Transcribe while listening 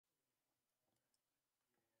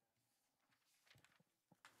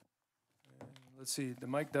Let's see, the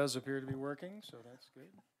mic does appear to be working, so that's good.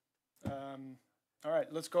 All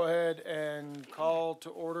right, let's go ahead and call to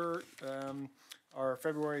order our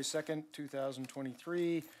February 2nd,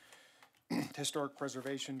 2023 Historic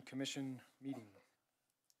Preservation Commission meeting.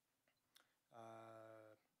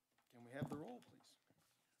 Can we have the roll, please?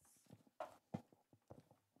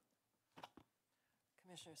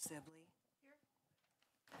 Commissioner Sibley. Here.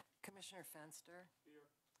 Commissioner Fenster. Here.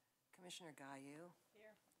 Commissioner Gaillou.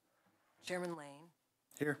 Here. Chairman Lane.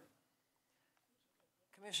 Here.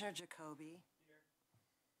 Commissioner Jacoby. Here.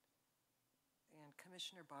 And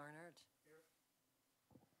Commissioner Barnard.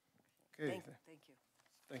 Here. Okay. Thank you.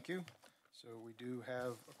 Thank you. So we do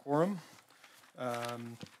have a quorum.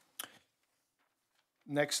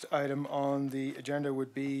 Next item on the agenda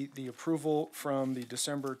would be the approval from the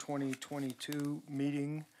December 2022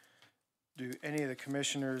 meeting. Do any of the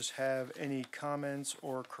commissioners have any comments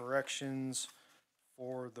or corrections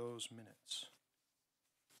for those minutes?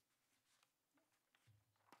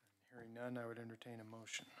 Hearing none, I would entertain a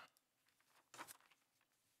motion.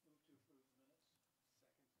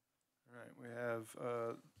 All right, we have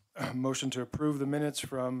a motion to approve the minutes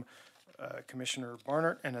from Commissioner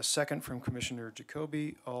Barnard and a second from Commissioner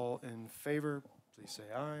Jacoby. All in favor, please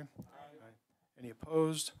say aye. Aye. Any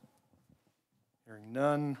opposed? Hearing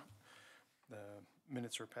none, the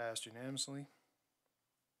minutes are passed unanimously.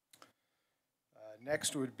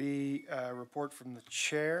 Next would be a report from the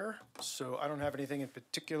chair. So I don't have anything in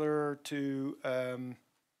particular to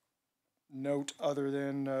note other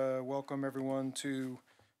than welcome everyone to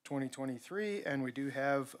 2023, and we do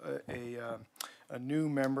have a new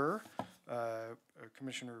member,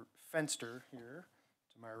 Commissioner Fenster here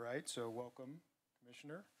to my right. So welcome,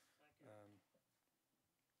 Commissioner.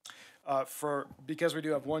 Because we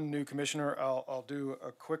do have one new commissioner, I'll do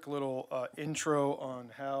a quick little intro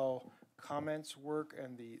on how comments work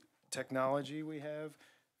and the technology we have.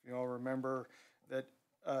 You all remember that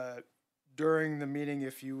during the meeting,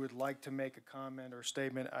 if you would like to make a comment or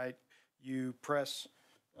statement, you press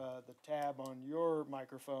the tab on your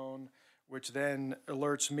microphone, which then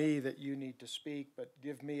alerts me that you need to speak, but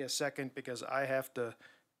give me a second because I have to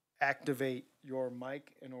activate your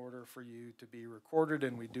mic in order for you to be recorded,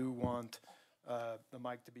 and we do want the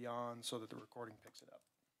mic to be on so that the recording picks it up.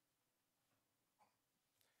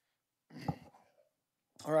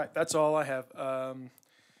 All right, that's all I have.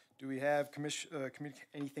 Do we have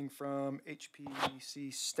anything from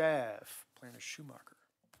HPC staff? Planner Schumacher.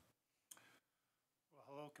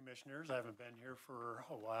 Hello, Commissioners. I haven't been here for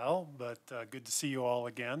a while, but good to see you all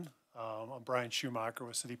again. I'm Brian Schumacher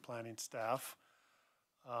with City Planning staff.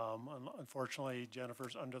 Unfortunately,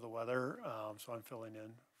 Jennifer's under the weather, so I'm filling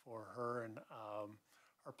in for her. And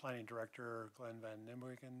our planning director, Glenn Van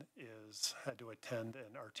Nimwegen, had to attend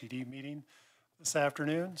an RTD meeting this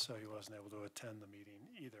afternoon, so he wasn't able to attend the meeting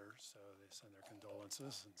either. So they send their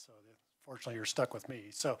condolences, and so fortunately you're stuck with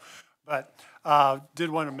me. So, but did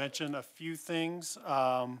want to mention a few things.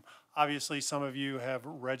 Obviously, some of you have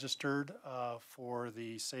registered for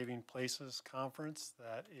the Saving Places conference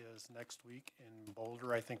that is next week in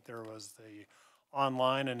Boulder. I think there was the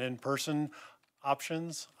online and in-person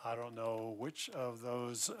options. I don't know which of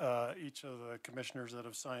those each of the commissioners that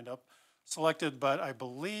have signed up selected, but I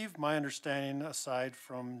believe my understanding, aside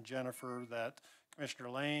from Jennifer, that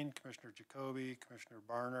Commissioner Lane, Commissioner Jacoby, Commissioner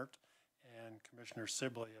Barnard, and Commissioner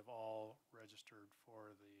Sibley have all registered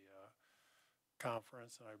for the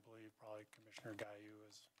conference, and I believe probably Commissioner Gaillou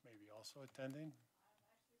is maybe also attending.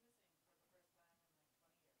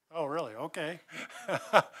 Oh, really? Okay.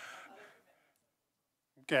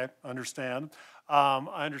 Okay, understand.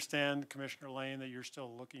 I understand, Commissioner Lane, that you're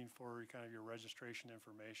still looking for kind of your registration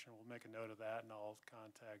information. We'll make a note of that, and I'll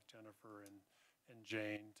contact Jennifer and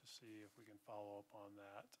Jane to see if we can follow up on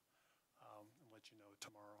that and let you know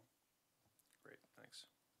tomorrow. Great, thanks.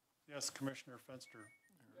 Yes, Commissioner Fenster.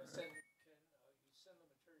 Can you send the materials to me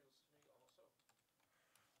also?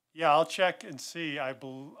 Yeah, I'll check and see. I'll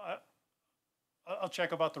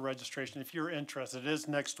check about the registration. If you're interested, it is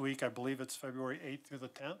next week. I believe it's February 8th through the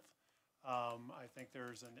 10th. I think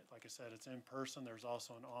like I said, it's in person. There's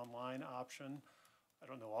also an online option. I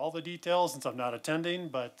don't know all the details since I'm not attending,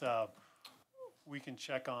 but we can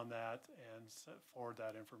check on that and forward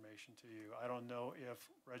that information to you. I don't know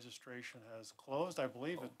if registration has closed. I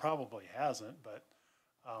believe it probably hasn't, but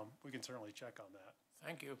we can certainly check on that.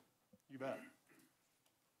 Thank you. You bet.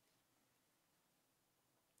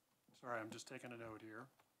 Sorry, I'm just taking a note here.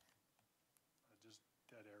 Just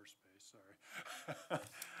dead airspace, sorry.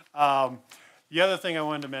 The other thing I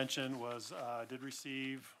wanted to mention was I did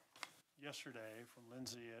receive yesterday from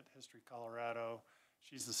Lindsay at History Colorado.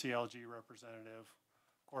 She's the CLG representative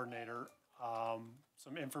coordinator.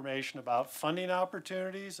 some information about funding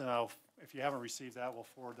opportunities, and if you haven't received that, we'll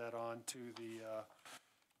forward that on to the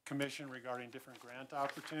commission regarding different grant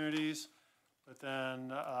opportunities. But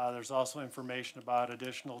then there's also information about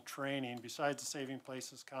additional training besides the Saving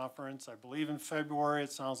Places Conference. I believe in February,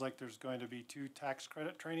 it sounds like there's going to be 2 tax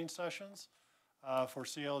credit training sessions for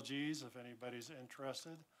CLGs, if anybody's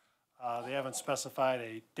interested. They haven't specified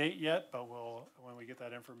a date yet, but when we get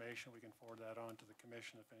that information, we can forward that on to the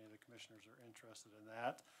commission if any of the commissioners are interested in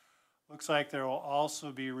that. Looks like there will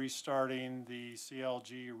also be restarting the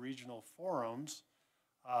CLG regional forums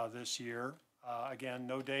this year. Again,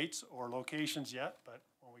 no dates or locations yet, but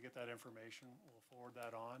when we get that information, we'll forward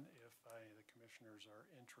that on if any of the commissioners are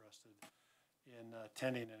interested in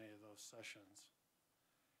attending any of those sessions.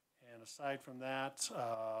 And aside from that,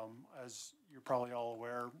 as you're probably all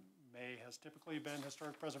aware, May has typically been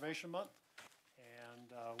Historic Preservation Month,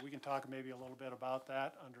 and we can talk maybe a little bit about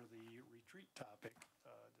that under the retreat topic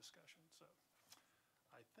discussion. So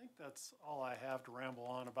I think that's all I have to ramble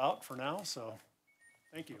on about for now, so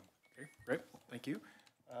thank you. Okay, great, thank you.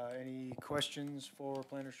 Any questions for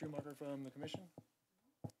Planner Schumacher from the commission?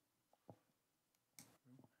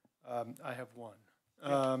 I have one.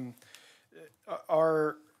 And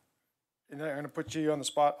I'm going to put you on the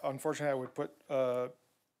spot. Unfortunately, I would put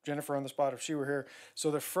Jennifer on the spot if she were here. So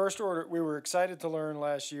the first order, we were excited to learn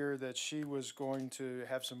last year that she was going to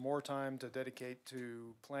have some more time to dedicate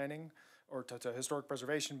to planning or to historic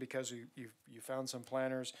preservation because you found some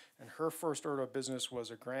planners. And her first order of business was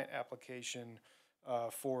a grant application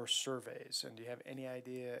for surveys. And do you have any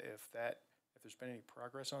idea if there's been any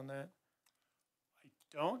progress on that? I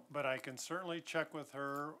don't, but I can certainly check with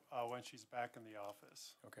her when she's back in the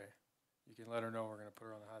office. Okay. You can let her know we're going to put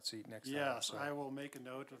her on the hot seat next time. Yes, So. I will make a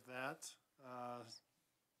note of that.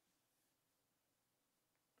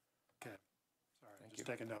 Okay, sorry, I'm just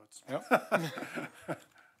taking notes. Yep.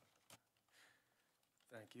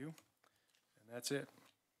 Thank you. And that's it.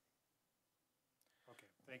 Okay,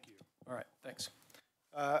 thank you. All right, thanks.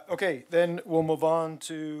 Okay, then we'll move on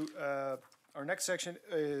to our next section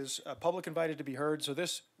is public invited to be heard. So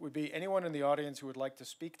this would be anyone in the audience who would like to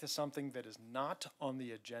speak to something that is not on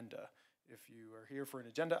the agenda. If you are here for an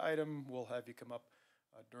agenda item, we'll have you come up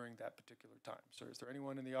during that particular time. So is there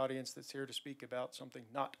anyone in the audience that's here to speak about something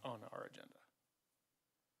not on our agenda?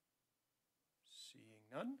 Seeing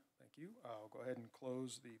none, thank you. I'll go ahead and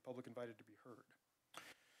close the public invited to be heard.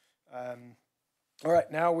 All right,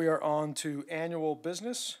 now we are on to annual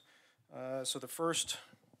business. So the first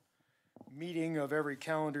meeting of every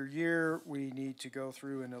calendar year, we need to go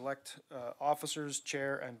through and elect officers,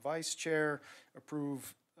 chair and vice chair,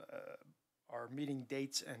 approve our meeting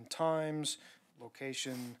dates and times,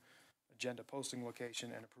 location, agenda posting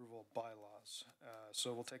location, and approval of bylaws.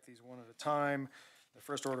 So we'll take these one at a time. The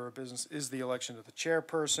first order of business is the election of the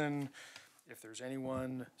chairperson. If there's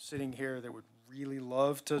anyone sitting here that would really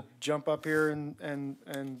love to jump up here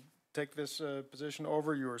and take this position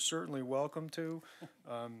over, you are certainly welcome to.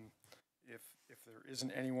 If there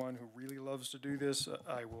isn't anyone who really loves to do this,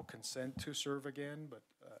 I will consent to serve again, but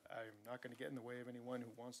I'm not going to get in the way of anyone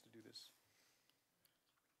who wants to do this.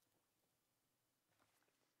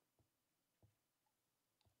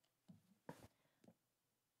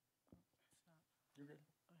 You're good.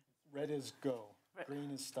 Red is go.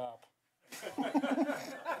 Green is stop.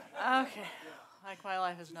 Okay, like my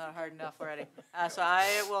life is not hard enough already. So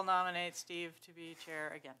I will nominate Steve to be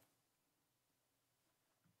chair again.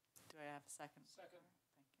 Do I have a second? Second.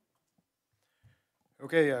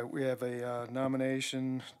 Okay, we have a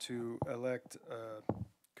nomination to elect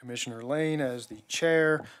Commissioner Lane as the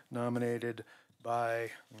chair, nominated by,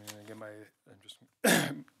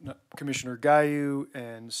 Commissioner Gayu,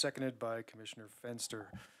 and seconded by Commissioner Fenster.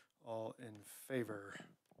 All in favor?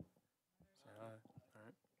 Say aye. All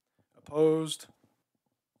right. Opposed?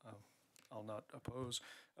 I'll not oppose.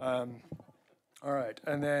 All right,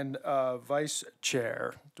 and then vice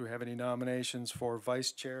chair. Do we have any nominations for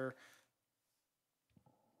vice chair?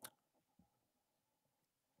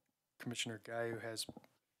 Commissioner Gayu has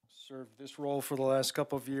served this role for the last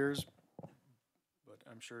couple of years, but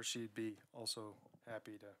I'm sure she'd be also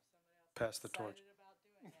happy to pass the torch.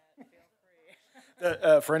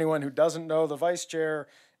 For anyone who doesn't know, the vice chair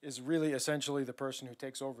is really essentially the person who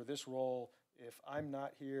takes over this role if I'm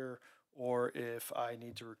not here or if I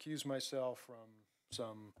need to recuse myself from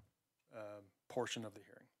some portion of the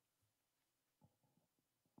hearing.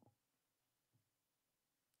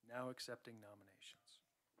 Now accepting nominations.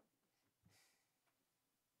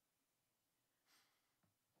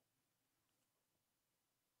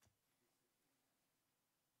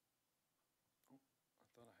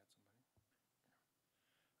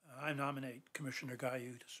 I nominate Commissioner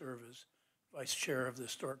Gayu to serve as Vice Chair of the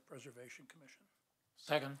Historic Preservation Commission.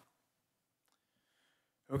 Second.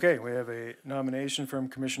 Okay, we have a nomination from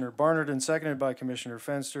Commissioner Barnard and seconded by Commissioner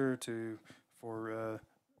Fenster for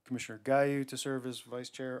Commissioner Gayu to serve as vice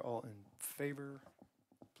chair. All in favor,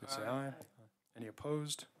 please say aye. Any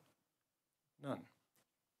opposed? None.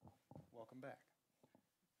 Welcome back.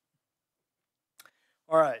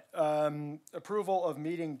 All right, approval of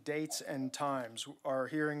meeting dates and times. Our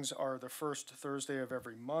hearings are the first Thursday of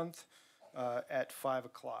every month at 5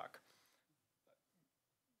 o'clock.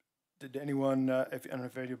 Did anyone, I don't know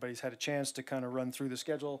if anybody's had a chance to kind of run through the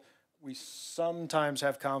schedule. We sometimes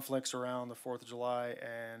have conflicts around the 4th of July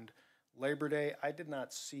and Labor Day. I did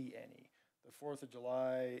not see any. The 4th of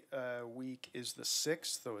July week is the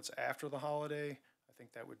 6th, though it's after the holiday. I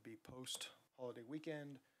think that would be post-holiday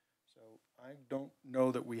weekend. So I don't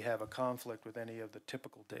know that we have a conflict with any of the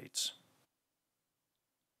typical dates.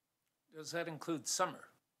 Does that include summer?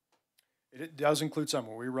 It does include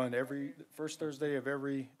summer. We run every first Thursday of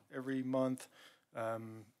every month.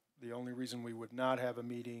 The only reason we would not have a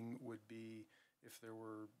meeting would be if there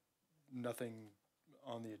were nothing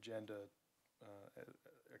on the agenda.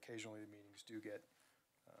 Occasionally, the meetings do get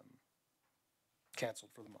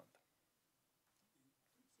canceled for the month.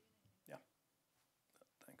 Yeah.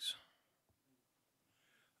 Thanks.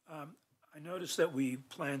 I noticed that we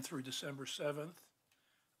planned through December 7th,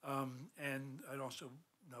 and I'd also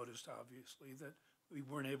noticed, obviously, that we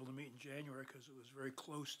weren't able to meet in January because it was very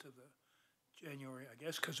close to the January, I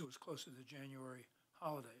guess because it was close to the January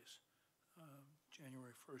holidays,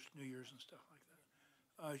 January 1st, New Year's and stuff like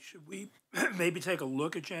that. Should we maybe take a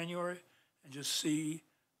look at January and just see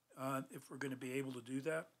if we're going to be able to do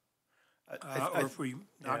that? Or if we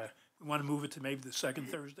want to move it to maybe the second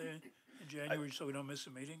Thursday in January so we don't miss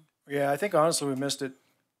a meeting? Yeah, I think honestly we missed it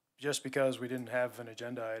just because we didn't have an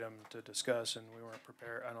agenda item to discuss and we weren't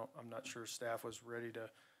prepared. I'm not sure staff was ready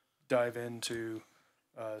to dive into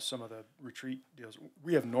some of the retreat deals.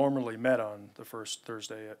 We have normally met on the first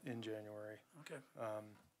Thursday in January. Okay.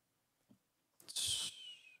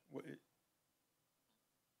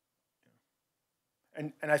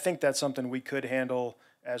 And I think that's something we could handle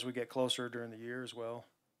as we get closer during the year as well,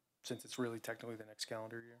 since it's really technically the next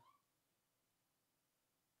calendar year.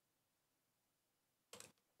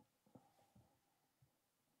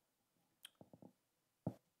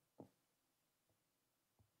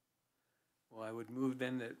 Well, I would move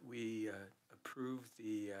then that we approve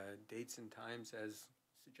the dates and times as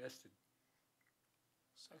suggested.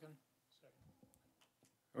 Second.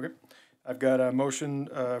 Okay, I've got a motion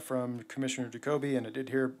from Commissioner Jacoby, and I did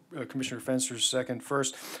hear Commissioner Fenster's second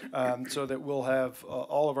first, so that we'll have,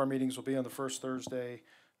 all of our meetings will be on the first Thursday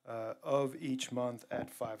of each month at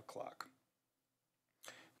 5 o'clock.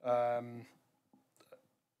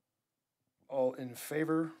 All in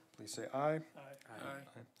favor, please say aye.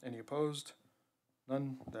 Aye. Any opposed?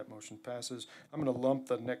 None. That motion passes. I'm going to lump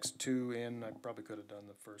the next two in. I probably could have done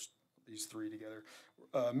these three together.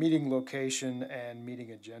 Meeting location and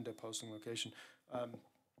meeting agenda posting location.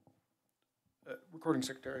 Recording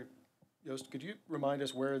Secretary Yost, could you remind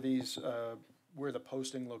us where these where the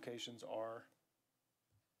posting locations are?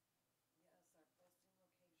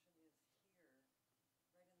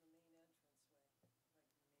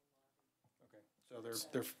 Okay, so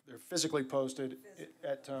they're physically posted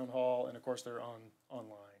at Town Hall, and of course they're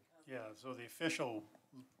online. Yeah, so the official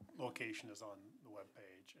location is on the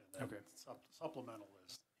webpage, and then Okay. Supplemental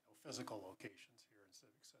is physical locations here in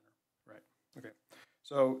Civic Center. Right. Okay.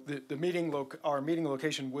 So our meeting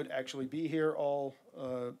location would actually be here all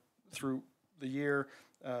through the year,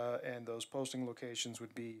 and those posting locations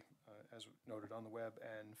would be, as noted, on the web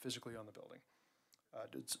and physically on the building.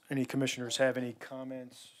 Does any commissioners have any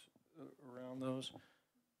comments around those?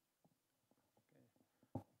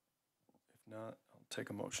 Okay. If not, I'll take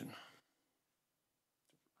a motion.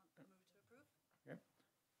 Okay.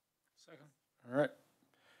 Second. All right.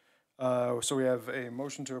 So we have a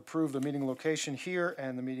motion to approve the meeting location here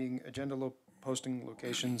and the meeting agenda posting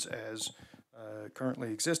locations as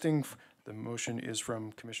currently existing. The motion is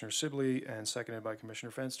from Commissioner Sibley and seconded by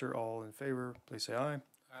Commissioner Fenster. All in favor, please say aye.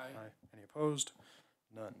 Aye. Any opposed?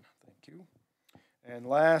 None. Thank you. And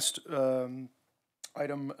last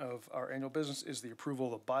item of our annual business is the approval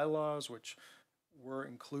of the bylaws, which were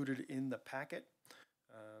included in the packet.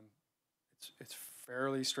 It's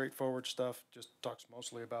fairly straightforward stuff, just talks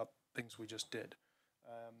mostly about things we just did.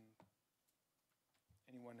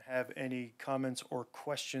 Anyone have any comments or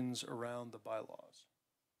questions around the bylaws?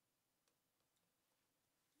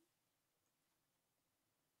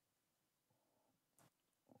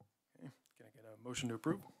 Okay, can I get a motion to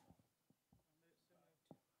approve?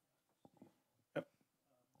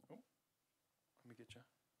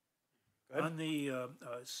 ahead. On the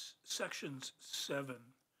sections 7,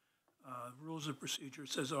 rules of procedure, it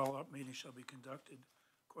says all meetings shall be conducted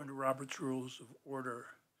according to Robert's Rules of Order.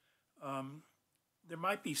 There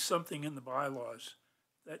might be something in the bylaws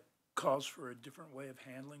that calls for a different way of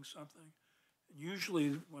handling something. And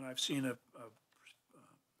usually when I've seen a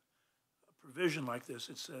provision like this,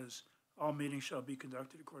 it says all meetings shall be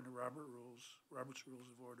conducted according to Robert's Rules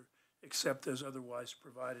of Order, except as otherwise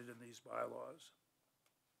provided in these bylaws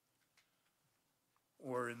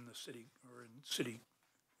or in the city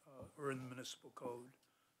or in the municipal code,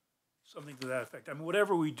 something to that effect. I mean,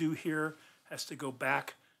 whatever we do here has to go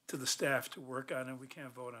back to the staff to work on, and we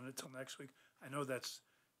can't vote on it till next week. I know this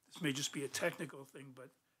may just be a technical thing, but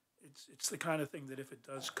it's the kind of thing that if it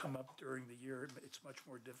does come up during the year, it's much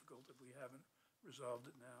more difficult if we haven't resolved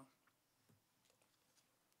it now.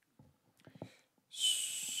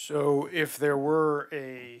 So if there were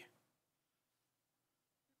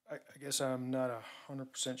I guess I'm not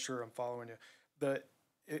 100% sure I'm following you.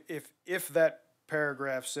 If that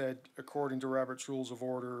paragraph said, according to Robert's Rules of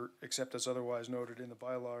Order, except as otherwise noted in the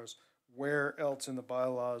bylaws, where else in the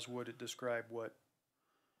bylaws would it describe what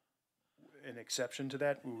an exception to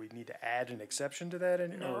that? Would we need to add an exception to that, or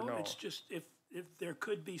no? It's just if there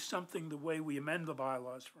could be something, the way we amend the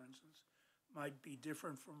bylaws, for instance, might be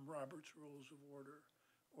different from Robert's Rules of Order,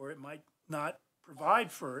 or it might not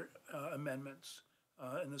provide for amendments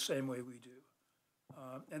in the same way we do.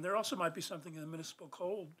 And there also might be something in the municipal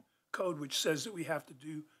code which says that we have to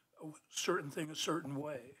do a certain thing a certain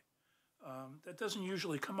way. That doesn't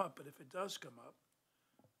usually come up, but if it does come up,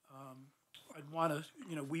 I'd want to,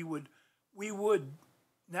 we would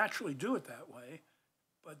naturally do it that way,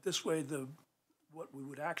 but this way what we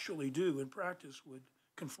would actually do in practice would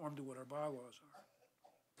conform to what our bylaws are.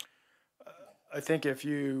 I think if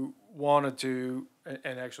you wanted to,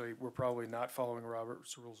 and actually, we're probably not following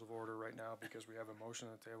Robert's Rules of Order right now because we have a motion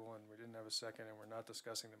on the table and we didn't have a second and we're not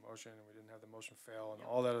discussing the motion and we didn't have the motion fail and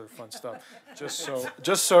all that other fun stuff.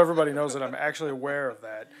 Just so everybody knows that I'm actually aware of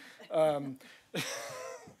that.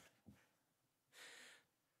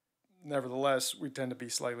 Nevertheless, we tend to be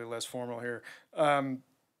slightly less formal here.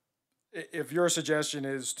 If your suggestion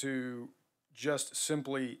is to just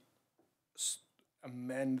simply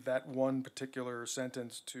amend that one particular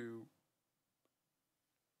sentence to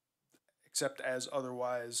except as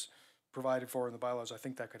otherwise provided for in the bylaws, I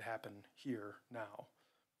think that could happen here now.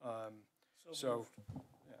 So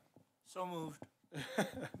moved.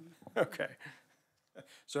 Okay.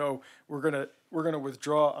 So we're gonna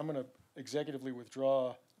withdraw. I'm gonna executively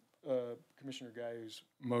withdraw Commissioner Guyu's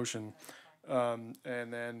motion,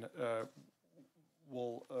 and then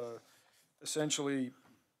we'll essentially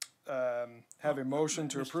have a motion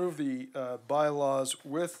to approve the bylaws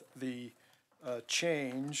with the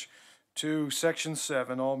change to Section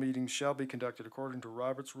 7. All meetings shall be conducted according to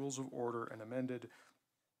Robert's Rules of Order and amended,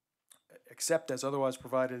 except as otherwise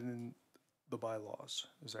provided in the bylaws.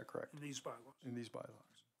 Is that correct? In these bylaws. In these bylaws.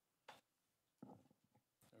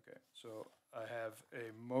 Okay, so I have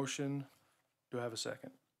a motion. Do I have a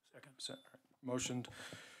second? Second. Motioned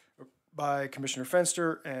by Commissioner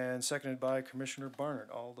Fenster and seconded by Commissioner Barnard.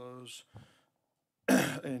 All those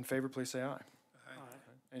in favor, please say aye.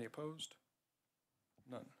 Aye. Any opposed?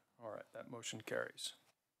 None. All right, that motion carries.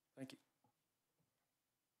 Thank you.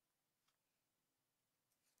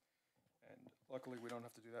 And luckily, we don't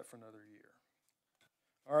have to do that for another year.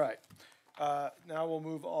 All right. Now we'll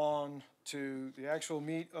move on to the actual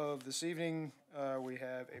meat of this evening. We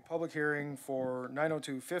have a public hearing for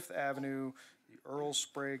 902 Fifth Avenue, the Earl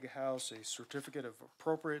Sprague House, a certificate of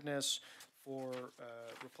appropriateness for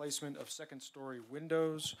replacement of second-story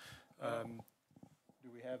windows. Do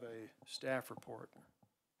we have a staff report?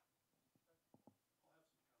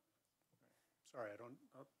 Sorry, I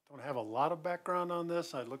don't have a lot of background on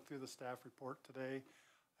this. I looked through the staff report today.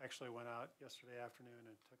 Actually went out yesterday afternoon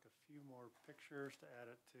and took a few more pictures to add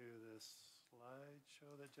it to this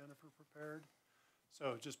slideshow that Jennifer prepared.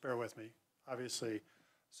 So just bear with me, obviously.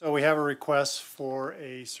 So we have a request for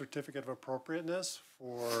a certificate of appropriateness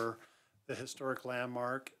for the historic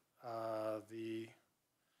landmark, the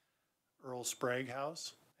Earl Sprague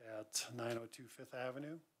House at 902 Fifth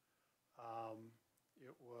Avenue.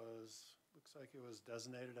 Looks like it was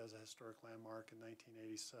designated as a historic landmark in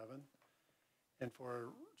 1987. And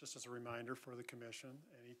just as a reminder for the commission,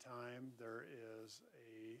 anytime there is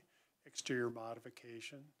a exterior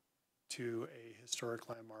modification to a historic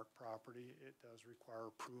landmark property, it does require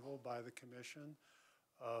approval by the commission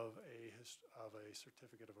of a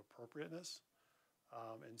certificate of appropriateness.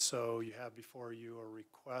 And so you have before you a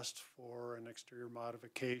request for an exterior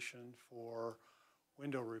modification for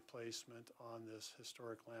window replacement on this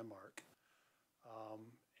historic landmark.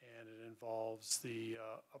 And it involves the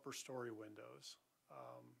upper story windows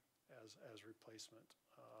as replacement.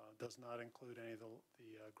 Does not include any of the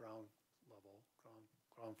ground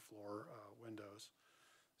floor windows.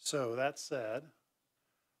 So that said,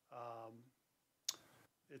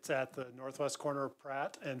 it's at the northwest corner of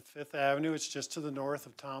Pratt and Fifth Avenue. It's just to the north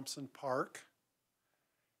of Thompson Park.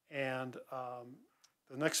 And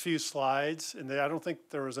the next few slides, and I don't think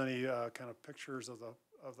there was any kind of pictures of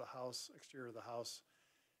the house, exterior of the house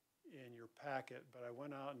in your packet, but I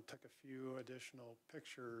went out and took a few additional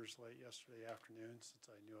pictures late yesterday afternoon since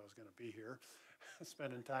I knew I was going to be here,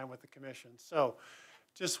 spending time with the commission. So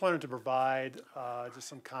just wanted to provide just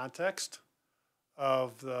some context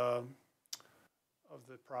of the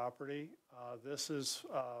property. This is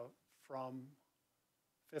from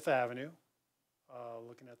Fifth Avenue,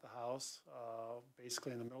 looking at the house,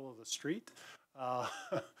 basically in the middle of the street,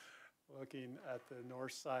 looking at the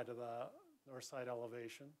north side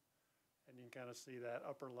elevation. And you can kind of see that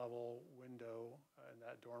upper level window in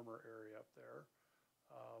that dormer area up there.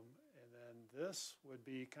 And then this would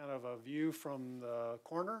be kind of a view from the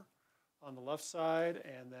corner on the left side,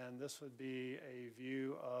 and then this would be a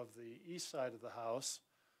view of the east side of the house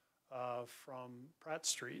from Pratt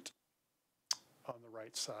Street on the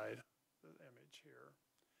right side, the image here.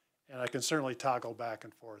 And I can certainly toggle back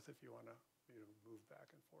and forth if you want to move back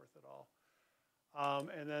and forth at all.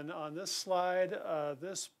 And then on this slide,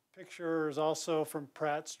 this picture is also from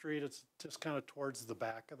Pratt Street. It's just kind of towards the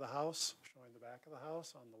back of the house, showing the back of the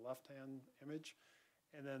house on the left-hand image.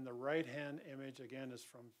 And then the right-hand image, again, is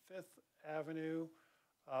from Fifth Avenue,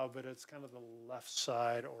 but it's kind of the left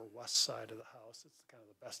side or west side of the house. It's kind of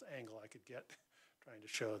the best angle I could get trying to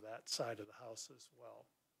show that side of the house as well.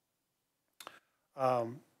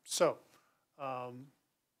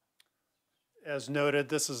 As noted,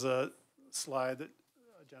 this is a slide that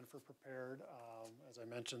Jennifer prepared. As I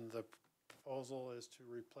mentioned, the proposal is to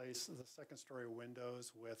replace the second story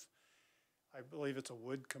windows with, I believe it's a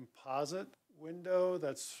wood composite window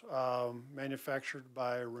that's manufactured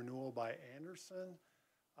by Renewal by Anderson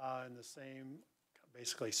in the same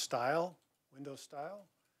basically style, window style.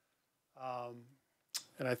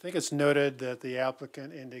 And I think it's noted that the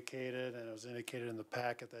applicant indicated, and it was indicated in the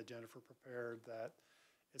packet that Jennifer prepared, that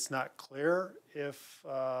it's not clear if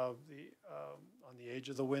on the age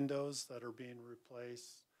of the windows that are being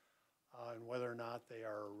replaced and whether or not they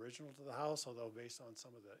are original to the house, although based on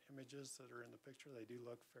some of the images that are in the picture, they do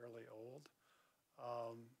look fairly old.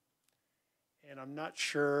 And I'm not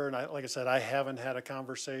sure, and like I said, I haven't had a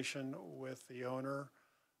conversation with the owner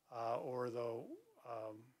or the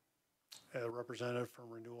representative from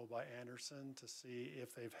Renewal by Anderson to see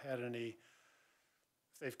if they've had any,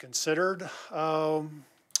 if they've considered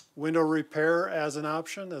window repair as an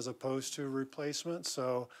option as opposed to replacement.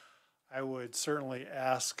 So I would certainly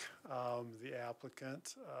ask the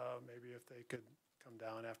applicant maybe if they could come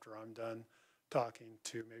down after I'm done talking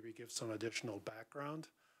to maybe give some additional background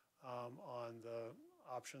on the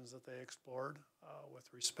options that they explored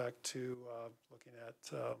with respect to looking at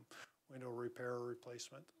window repair or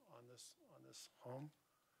replacement on this home.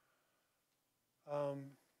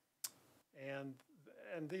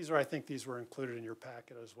 And these are, I think these were included in your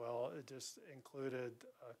packet as well. It just included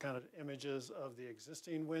kind of images of the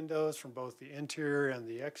existing windows from both the interior and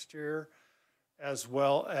the exterior, as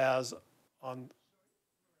well as on.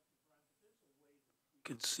 You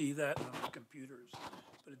could see that on the computers,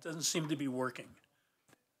 but it doesn't seem to be working.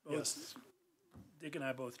 Yes. Dick and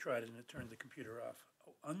I both tried it and it turned the computer off.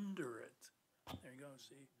 Oh, under it. There you go,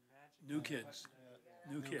 see? New kids.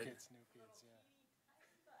 New kids.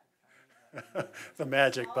 The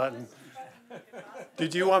magic button.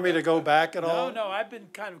 Did you want me to go back at all? No, I've been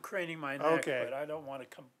kind of craning my neck, Okay. but I don't want to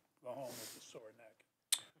go home with a sore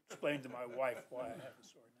neck. Explain to my wife why I have a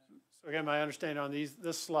sore neck. So again, my understanding on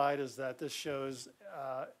this slide is that this shows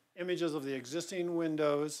images of the existing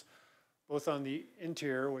windows, both on the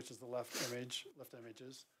interior, which is the left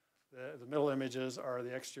images. The middle images are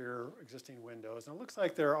the exterior existing windows. And it looks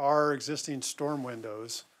like there are existing storm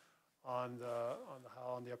windows on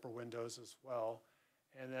the upper windows as well.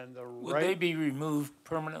 And then the Would they be removed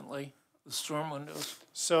permanently, the storm windows?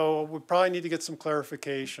 So we probably need to get some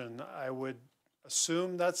clarification. I would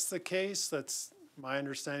assume that's the case. That's my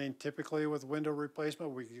understanding. Typically with window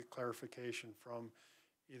replacement, we get clarification from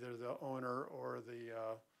either the owner or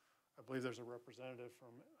I believe there's a representative from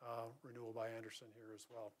Renewal by Anderson here as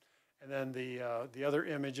well. And then the other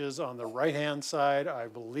images on the right-hand side, I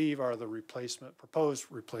believe, are the proposed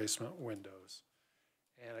replacement windows.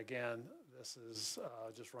 And again, this is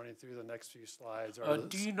just running through the next few slides.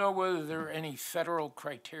 Do you know whether there are any federal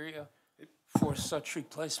criteria for such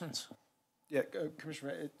replacements? Yeah,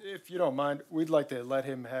 Commissioner, if you don't mind, we'd like to let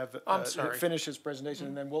him have, I'm sorry. finish his presentation,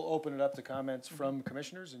 and then we'll open it up to comments from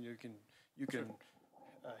commissioners, and you can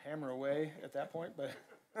hammer away at that point, but.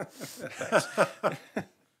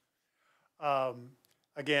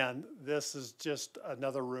 Again, this is just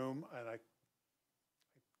another room, and I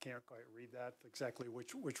can't quite read that exactly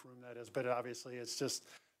which room that is, but obviously it's just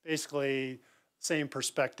basically same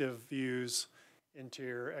perspective views,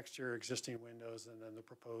 interior, exterior, existing windows, and then the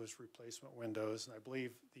proposed replacement windows. And I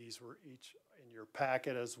believe these were each in your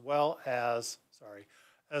packet, as well as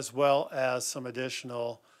some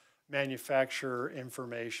additional manufacturer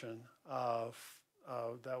information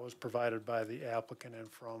that was provided by the applicant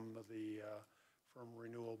and from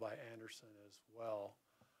Renewal by Anderson as well.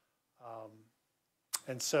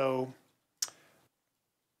 And so,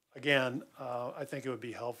 again, I think it would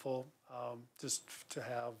be helpful just to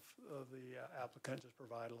have the applicant just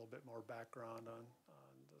provide a little bit more background on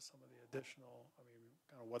some of the additional, kind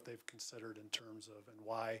of what they've considered in terms of and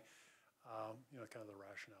why, kind of the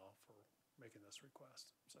rationale for making this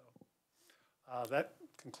request. So that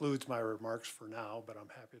concludes my remarks for now, but I'm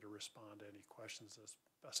happy to respond to any questions as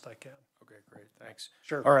best I can. Okay, great, thanks.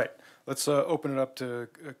 Sure. All right, let's open it up to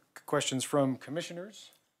questions from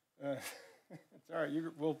commissioners. It's all right,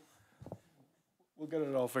 we'll get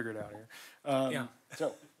it all figured out here. Yeah.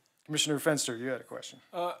 So, Commissioner Fenster, you had a question.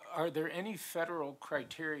 Are there any federal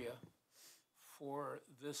criteria for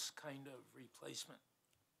this kind of replacement?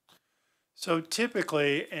 So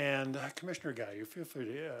typically, and Commissioner Guy, you feel free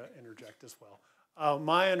to interject as well.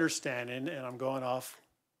 My understanding, and I'm going off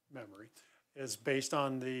memory, is based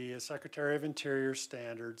on the Secretary of Interior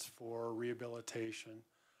standards for rehabilitation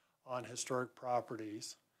on historic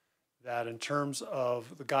properties, that in terms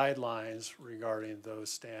of the guidelines regarding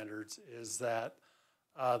those standards is that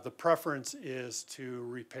the preference is to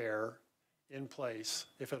repair in place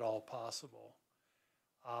if at all possible.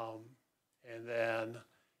 And then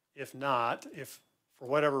if not, if for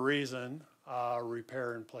whatever reason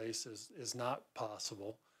repair in place is not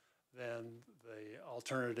possible, then the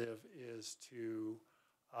alternative is to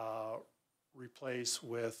replace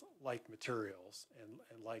with like materials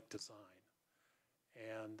and like design.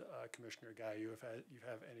 And Commissioner Guy, you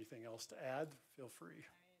have anything else to add? Feel free.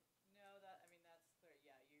 No, that's clear.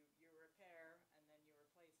 Yeah, you repair and then you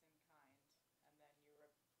replace in kind, and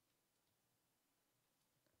then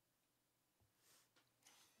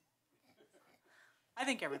I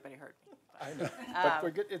think everybody heard me. I know, but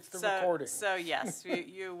we're good, it's the recording. So yes,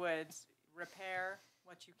 you would repair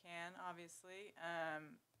what you can, obviously.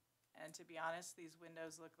 And to be honest, these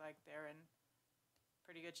windows look like they're in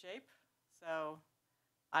pretty good shape. So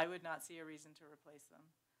I would not see a reason to replace them.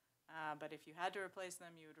 But if you had to replace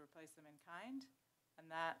them, you would replace them in kind. And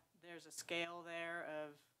that there's a scale there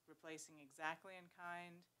of replacing exactly in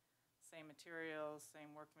kind, same materials,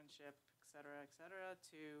 same workmanship, et cetera,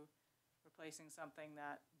 to replacing something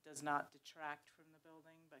that does not detract from the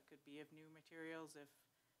building but could be of new materials if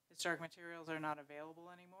historic materials are not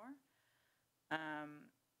available anymore.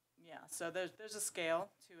 Yeah, so there's a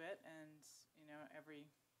scale to it, and every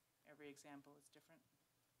example is different.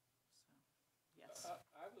 So yes,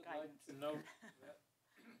 I would guidance. like to note that.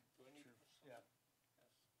 Do I need to? Yeah. Yes.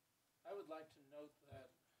 I would like to note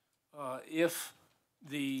that if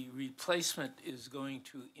the replacement is going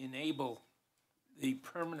to enable the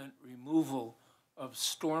permanent removal of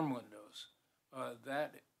storm windows,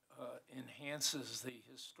 that enhances the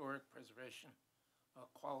historic preservation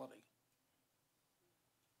quality.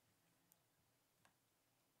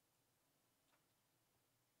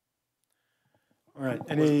 All right,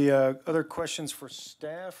 any other questions for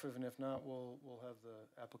staff? And if not, we'll have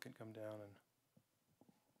the applicant come down and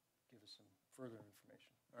give us some further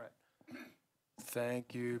information. All right.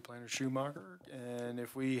 Thank you, Planner Schumacher. And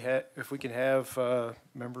if we can have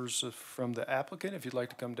members from the applicant, if you'd like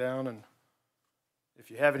to come down, and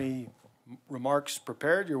if you have any remarks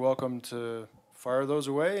prepared, you're welcome to fire those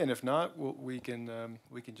away. And if not, we can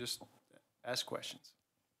just ask questions.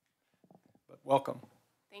 But welcome.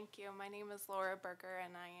 Thank you. My name is Laura Berger,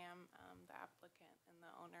 and I am the applicant and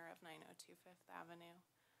the owner of 902 Fifth Avenue.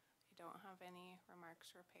 I don't have any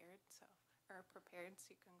remarks prepared, so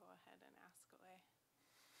you can go ahead and ask away.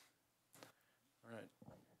 All right.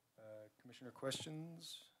 Commissioner,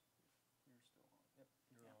 questions? You're still on. Yep,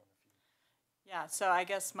 you're on. Yeah, so I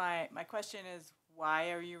guess my question is,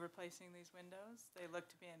 why are you replacing these windows? They look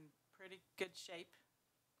to be in pretty good shape.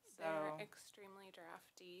 They're extremely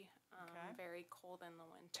drafty, Okay. very cold in the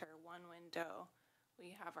winter. One window,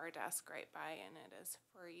 we have our desk right by, and it is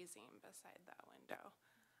freezing beside that window.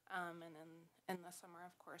 And in the summer,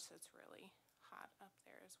 of course, it's really hot up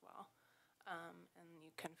there as well. And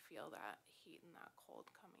you can feel that heat and that cold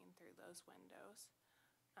coming through those windows.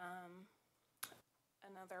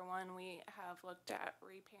 Another one, we have looked at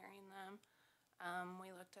repairing them. We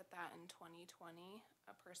looked at that in 2020.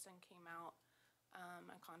 A person came out,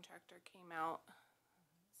 a contractor came out,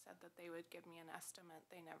 said that they would give me an estimate.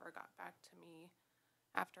 They never got back to me.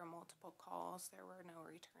 After multiple calls, there were no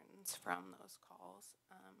returns from those calls.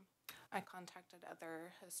 I contacted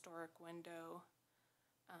other historic window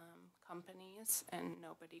companies, and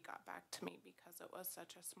nobody got back to me because it was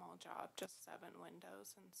such a small job, just 7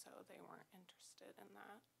 windows, and so they weren't interested in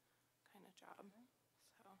that kind of job.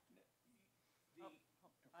 So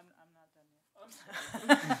I'm not done yet.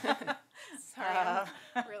 sorry, I'm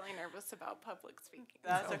really nervous about public speaking.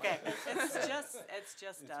 That's so. okay. It's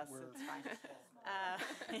just us. It's fine.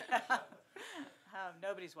 Yeah.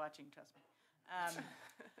 Nobody's watching, trust me.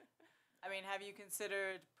 I mean, have you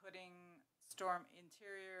considered putting storm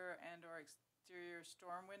interior and or exterior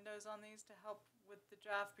storm windows on these to help with the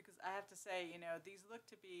draft? Because I have to say, you know, these look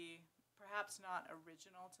to be perhaps not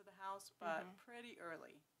original to the house, but pretty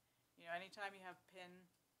early. You know, anytime you have pin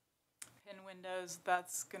windows,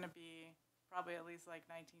 that's going to be probably at least like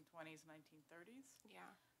 1920s, 1930s.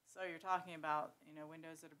 Yeah. So you're talking about, you know,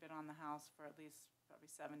 windows that have been on the house for at least probably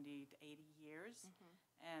 70 to 80 years.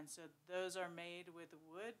 And so those are made with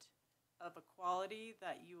wood of a quality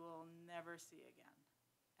that you will never see again.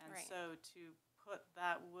 And Right. so to put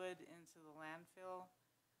that wood into the landfill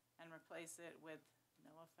and replace it with,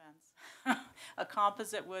 no offense, a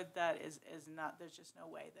composite wood that is not, there's just no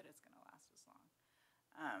way that it's going to last as long,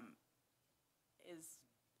 is,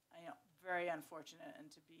 you know, very unfortunate and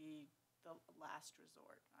to be the last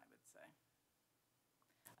resort, I would say.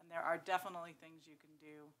 And there are definitely things you can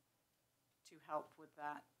do to help with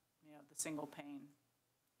that, you know, the single pane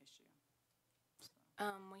issue. So.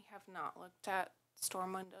 We have not looked at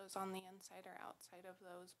storm windows on the inside or outside of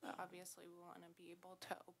those, but obviously we want to be able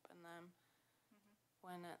to open them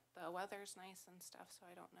when the weather's nice and stuff, so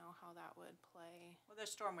I don't know how that would play. Well, there's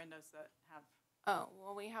storm windows that have. Oh,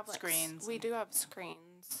 well, we have like Screens we and- do have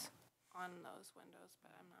screens on those windows, but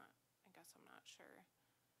I guess I'm not sure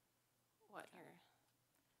what you're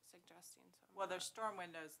suggesting. So Well, there's storm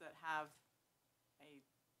windows that have a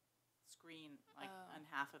screen like on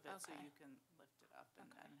half of it, so okay. you can lift it up and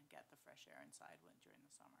get the fresh air inside during the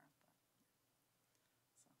summer.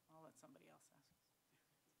 So I'll let somebody else ask.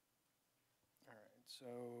 All right,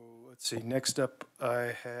 so let's see, next up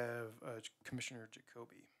I have Commissioner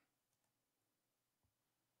Jacoby.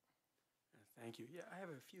 Thank you. Yeah, I have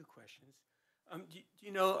a few questions. Do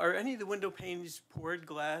you know, are any of the window panes poured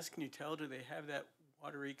glass? Can you tell? Do they have that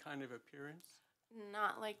watery kind of appearance?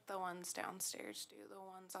 not like the ones downstairs do. The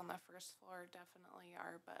ones on the first floor definitely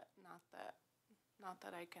are, but not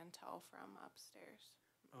that I can tell from upstairs.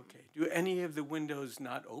 Okay. Do any of the windows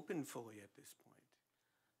not open fully at this point?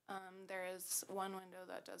 There is one window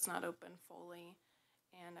that does not open fully,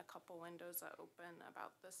 and a couple windows that open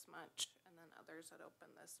about this much, and then others that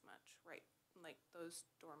open this much, right, like those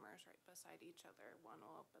dormers right beside each other. One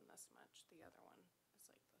will open this much, the other one is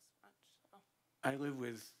like this much, so. I live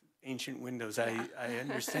with ancient windows. I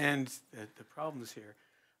understand the problems here.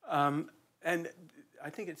 And I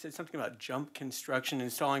think it said something about jump construction,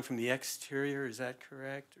 installing from the exterior. Is that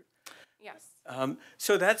correct? Yes.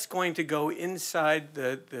 So that's going to go inside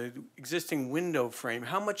the existing window frame.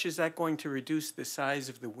 How much is that going to reduce the size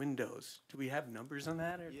of the windows? Do we have numbers on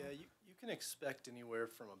that? Or Yeah, you can expect anywhere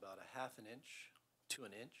from about a half an inch to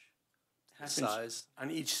an inch half inch size.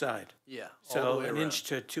 on each side? Yeah, all So the way an around. inch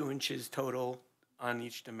to 2 inches total on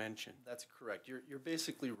each dimension. That's correct. You're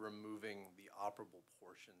basically removing the operable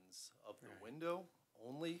portions of the window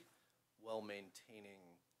only, while maintaining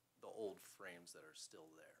the old frames that are still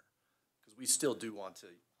there. Because we still do want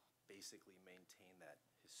to basically maintain that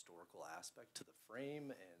historical aspect to the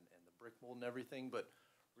frame and the brick mold and everything, but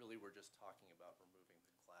really we're just talking about removing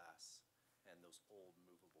the glass and those old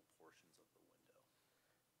movable portions of the window.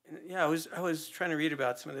 And, yeah, I was trying to read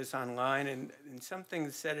about some of this online, and some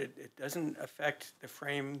things said it doesn't affect the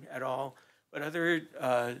frame at all, but other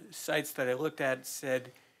sites that I looked at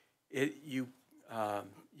said you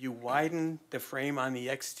widen the frame on the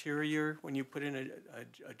exterior when you put in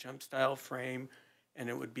a jump style frame, and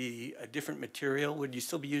it would be a different material. Would you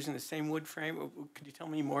still be using the same wood frame? Could you tell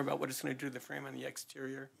me more about what it's going to do to the frame on the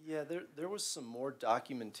exterior? Yeah, there was some more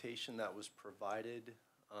documentation that was provided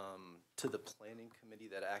to the planning committee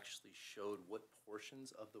that actually showed what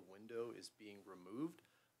portions of the window is being removed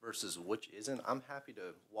versus which isn't. I'm happy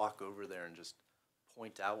to walk over there and just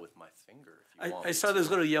point out with my finger if you want I me saw to. those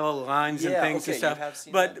little yellow lines and Yeah, things okay, and stuff. you have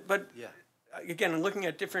seen but that? but Yeah. again, I'm looking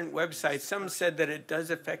at different websites. Some said that it does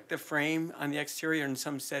affect the frame on the exterior, and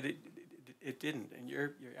some said it it didn't, and yeah,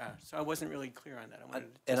 so I wasn't really clear on that. I wanted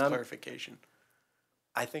and just I'm- clarification.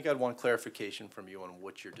 I think I'd want clarification from you on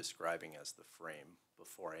what you're describing as the frame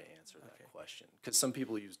before I answer that Okay. question. Because some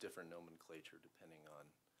people use different nomenclature depending on,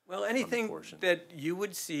 Well, anything portion. that you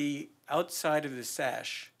would see outside of the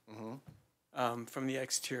sash from the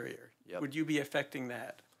exterior, Yep. would you be affecting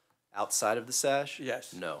that? outside of the sash?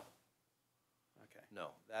 Yes. No, Okay.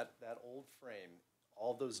 no. That old frame,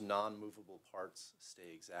 all those non-movable parts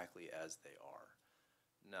stay exactly as they are.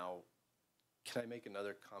 Now, can I make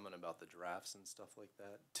another comment about the drafts and stuff like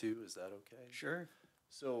that too? Is that okay? Sure.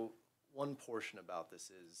 So one portion about this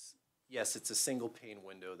is, yes, it's a single pane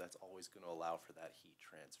window that's always going to allow for that heat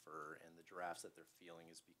transfer, and the drafts that they're feeling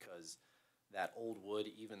is because that old wood,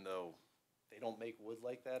 even though they don't make wood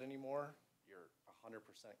like that anymore, you're 100%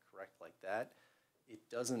 correct like that, it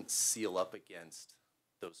doesn't seal up against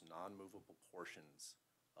those non-movable portions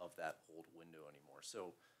of that old window anymore.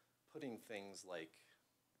 So putting things like,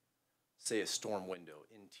 say, a storm window,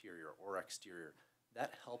 interior or exterior,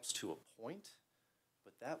 that helps to a point,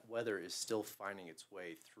 but that weather is still finding its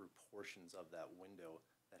way through portions of that window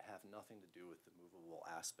that have nothing to do with the movable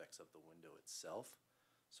aspects of the window itself.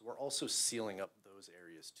 So we're also sealing up those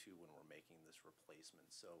areas too when we're making this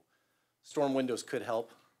replacement. So storm windows could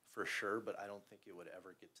help for sure, but I don't think it would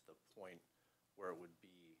ever get to the point where it would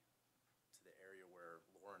be to the area where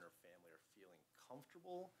Laura and her family are feeling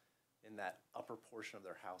comfortable in that upper portion of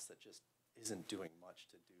their house that just isn't doing much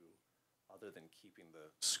to do other than keeping the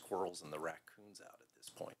squirrels and the raccoons out at this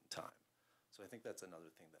point in time. So I think that's another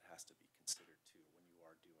thing that has to be considered too when you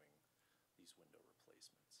are doing these window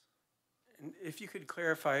replacements. And if you could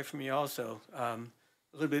clarify for me also, a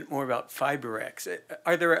little bit more about FiberX.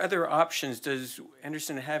 Are there other options? Does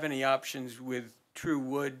Anderson have any options with true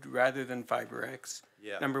wood rather than FiberX?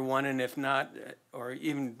 Yeah. Number one, and if not, or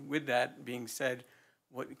even with that being said,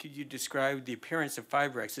 what could you describe the appearance of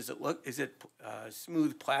FiberX? Is it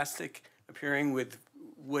smooth plastic appearing with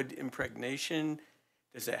wood impregnation?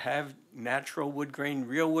 Does it have natural wood grain,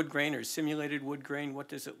 real wood grain, or simulated wood grain? What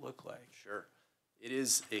does it look like? Sure. It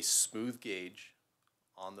is a smooth gauge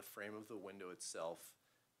on the frame of the window itself.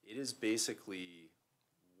 It is basically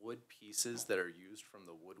wood pieces that are used from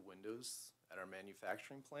the wood windows at our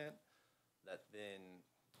manufacturing plant that then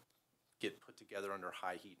get put together under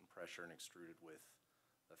high heat and pressure and extruded with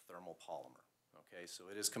the thermal polymer. Okay, so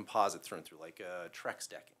it is composite through and through, like a Trex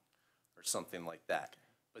decking or something like that.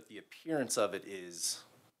 But the appearance of it is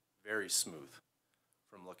very smooth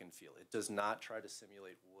from look and feel. It does not try to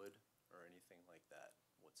simulate wood or anything like that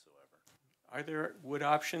whatsoever. Are there wood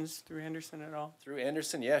options through Anderson at all? Through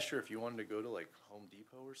Anderson, yeah, sure. If you wanted to go to like Home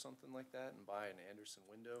Depot or something like that and buy an Anderson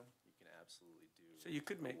window, you can absolutely do. So you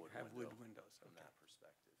could a have wood window windows. from Okay. that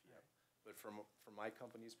perspective, yeah. But from my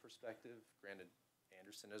company's perspective, granted,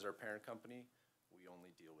 Anderson is our parent company, we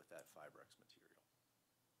only deal with that Fibrex material.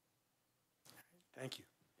 Thank you.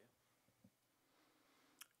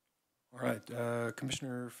 All right,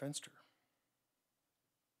 Commissioner Fenster.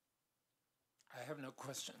 I have no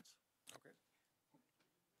questions. Okay.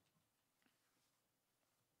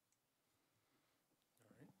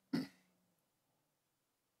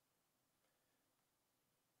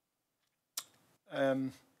 All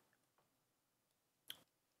right.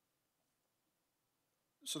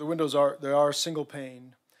 So the windows are single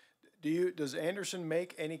pane. Does Anderson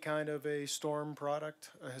make any kind of a storm product,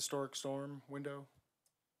 a historic storm window?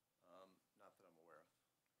 Not that I'm aware of,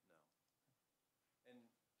 no. And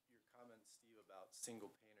your comment, Steve, about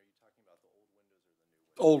single pane, are you talking about the old windows or the new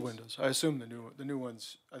windows? Old windows. I assume the new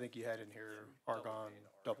ones I think you had in here are Double gone, pane,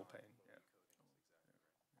 double argon, pane. Yeah.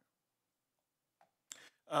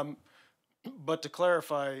 coatings, exactly. But to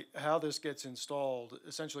clarify how this gets installed,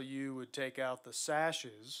 essentially you would take out the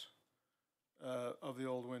sashes of the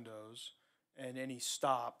old windows and any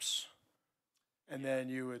stops, and then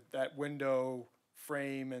that window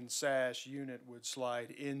frame and sash unit would slide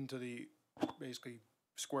into the basically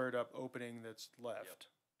squared up opening that's left.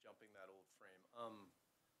 Jumping that old frame.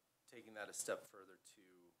 Taking that a step further to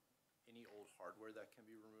any old hardware that can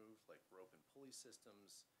be removed, like rope and pulley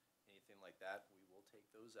systems, anything like that, we will take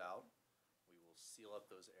those out. We will seal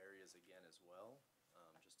up those areas again as well,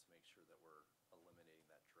 just to make sure that we're eliminating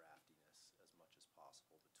that draftiness as much as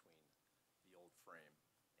possible between the old frame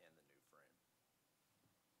and the new frame.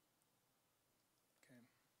 Okay.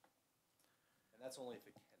 And that's only if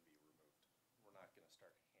it can be removed. We're not gonna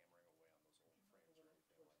start hammering away on those old frames or anything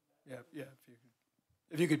like that. Yeah, yeah.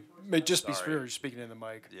 If you could just be Sorry. sure you're speaking in the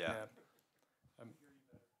mic. Yeah.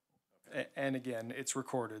 And again, it's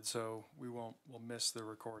recorded, so we'll miss the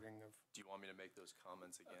recording of. Do you want me to make those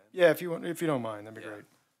comments again? Yeah, if you don't mind, that'd be Yeah. great.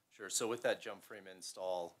 Sure, so with that jump frame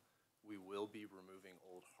install, We will be removing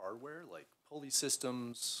old hardware like pulley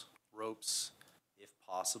systems, ropes, if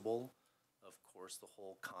possible. Of course, the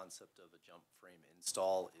whole concept of a jump frame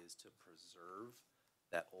install is to preserve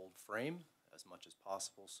that old frame as much as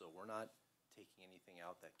possible, so we're not taking anything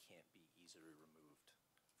out that can't be easily removed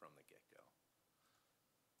from the get-go.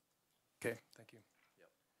 Okay, thank you.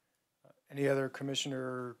 Yep. Any other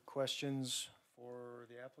commissioner questions for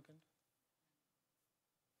the applicant?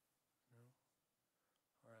 No?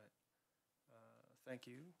 All right. Thank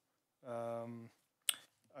you.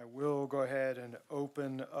 I will go ahead and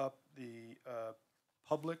open up the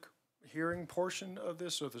public hearing portion of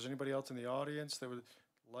this. So if there's anybody else in the audience that would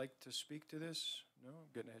like to speak to this? No, I'm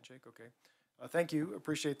getting a head shake. Okay. Thank you.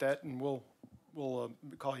 Appreciate that. And we'll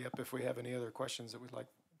call you up if we have any other questions that we'd like.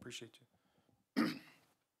 Appreciate you.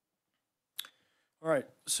 All right.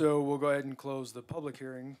 So we'll go ahead and close the public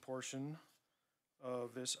hearing portion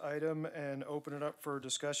of this item and open it up for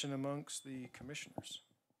discussion amongst the commissioners.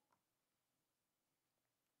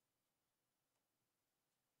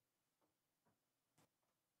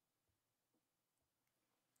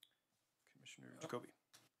 Commissioner Jacoby.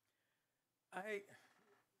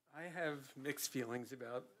 I have mixed feelings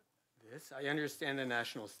about this. I understand the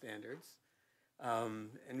national standards, and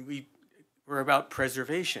we're about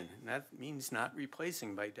preservation, and that means not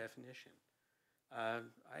replacing by definition. I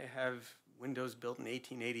have windows built in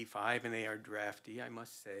 1885, and they are drafty, I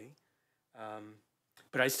must say,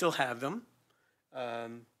 but I still have them. I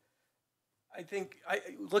think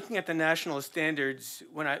looking at the national standards,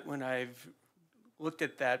 when I've looked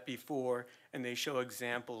at that before, and they show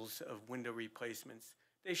examples of window replacements,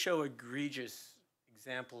 they show egregious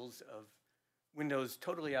examples of windows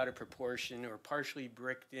totally out of proportion or partially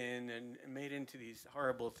bricked in and made into these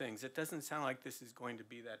horrible things. It doesn't sound like this is going to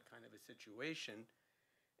be that kind of a situation.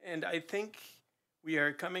 And I think we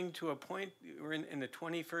are coming to a point, we're in the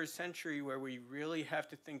 21st century, where we really have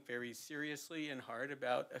to think very seriously and hard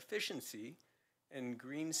about efficiency and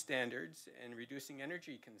green standards and reducing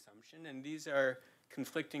energy consumption. And these are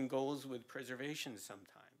conflicting goals with preservation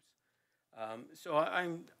sometimes. So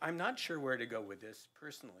I'm not sure where to go with this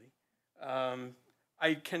personally.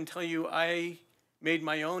 I can tell you I made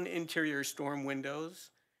my own interior storm windows,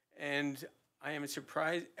 and I am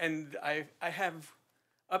surprised. And I have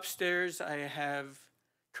upstairs, I have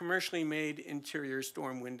commercially made interior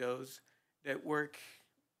storm windows that work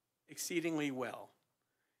exceedingly well.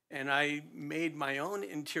 And I made my own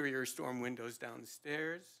interior storm windows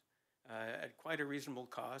downstairs at quite a reasonable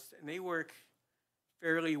cost, and they work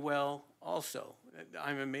fairly well also.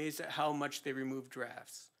 I'm amazed at how much they remove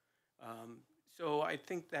drafts. So I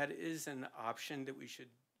think that is an option that we should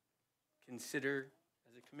consider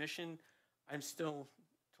as a commission. I'm still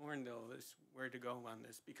torn though as where to go on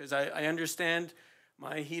this, because I understand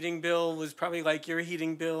my heating bill was probably like your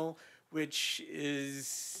heating bill, which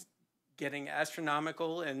is getting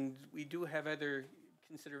astronomical, and we do have other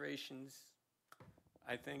considerations,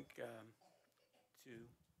 I think, to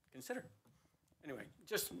consider. Anyway,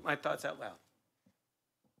 just my thoughts out loud.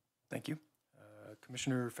 Thank you.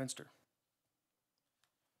 Commissioner Fenster.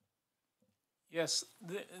 Yes,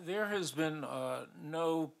 there has been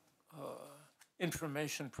no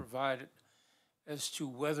information provided as to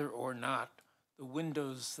whether or not the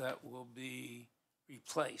windows that will be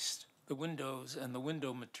replaced, the windows and the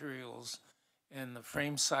window materials and the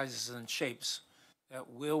frame sizes and shapes that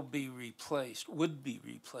will be replaced, would be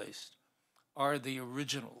replaced, are the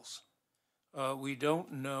originals. We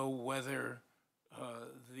don't know whether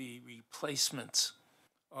the replacements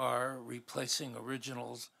are replacing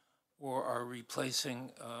originals or are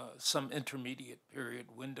replacing some intermediate period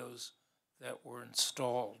windows that were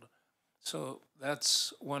installed. So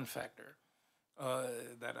that's one factor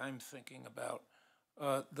that I'm thinking about.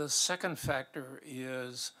 The second factor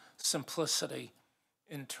is simplicity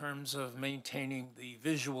in terms of maintaining the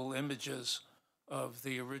visual images of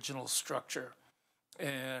the original structure.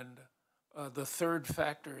 And the third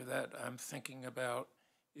factor that I'm thinking about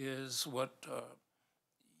is what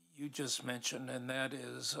you just mentioned, and that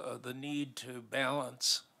is the need to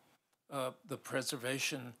balance the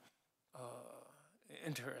preservation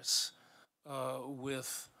interests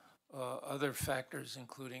with other factors,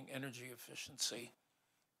 including energy efficiency.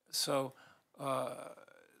 So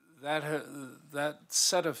that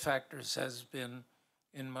set of factors has been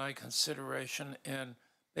in my consideration, and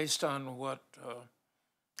based on what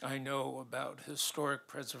I know about historic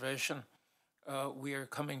preservation, we are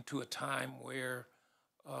coming to a time where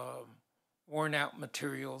worn out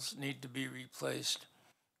materials need to be replaced,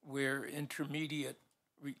 where intermediate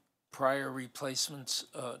prior replacements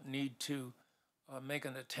need to make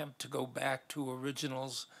an attempt to go back to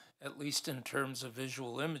originals at least in terms of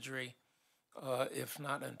visual imagery, if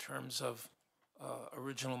not in terms of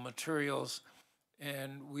original materials.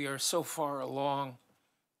 And we are so far along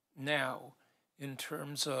now in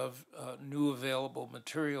terms of new available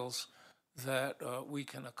materials that we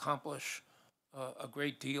can accomplish a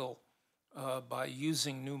great deal by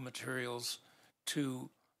using new materials to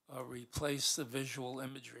replace the visual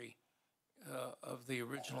imagery of the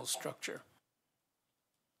original structure.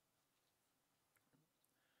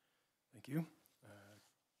 Thank you.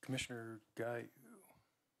 Commissioner Guy.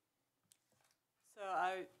 So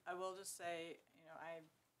I will just say, I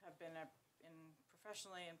have been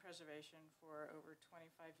professionally in preservation for over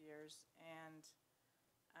 25 years, and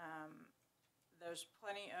there's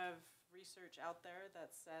plenty of research out there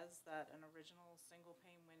that says that an original single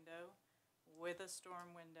pane window with a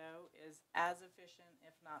storm window is as efficient,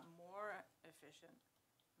 if not more efficient,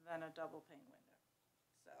 than a double pane window.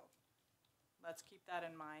 So let's keep that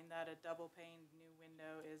in mind, that a double pane new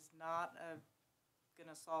window is not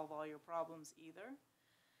gonna solve all your problems either.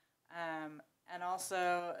 And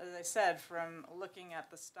also, as I said, from looking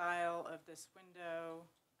at the style of this window,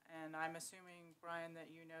 and I'm assuming, Brian,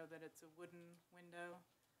 that you know that it's a wooden window.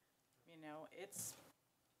 It's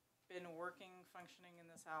been functioning in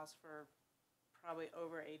this house for probably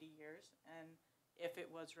over 80 years. And if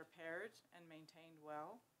it was repaired and maintained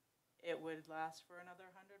well, it would last for another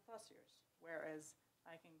 100+ years. Whereas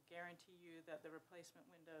I can guarantee you that the replacement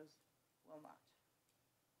windows will not.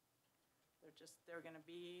 They're gonna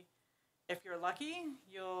be, if you're lucky,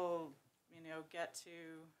 you'll, get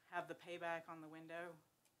to have the payback on the window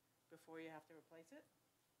before you have to replace it.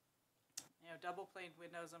 Double planed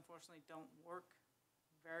windows unfortunately don't work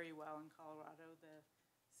very well in Colorado. The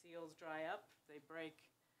seals dry up, they break,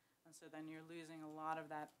 and so then you're losing a lot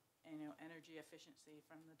of that, energy efficiency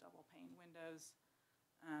from the double pane windows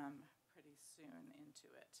pretty soon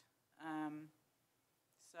into it.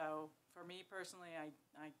 So for me personally, I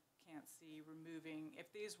can't see removing,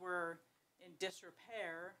 if these were in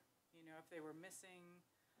disrepair, if they were missing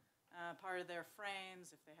part of their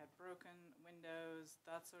frames, if they had broken windows,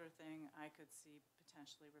 that sort of thing, I could see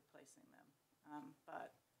potentially replacing them.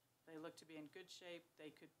 But they look to be in good shape.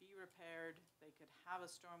 They could be repaired. They could have a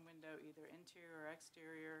storm window, either interior or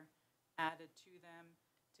exterior, added to them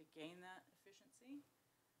to gain that efficiency.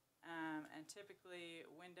 And typically,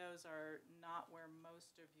 windows are not where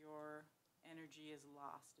most of your energy is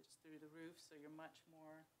lost. It's through the roof, so it's much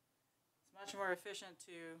more efficient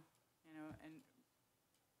to,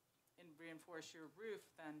 and reinforce your roof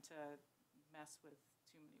than to mess with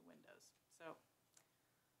too many windows. So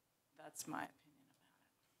that's my opinion about it.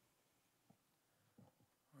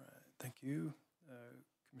 All right, thank you.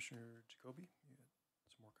 Commissioner Jacoby, you had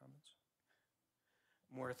some more comments?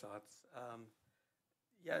 More thoughts.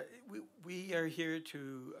 Yeah, we are here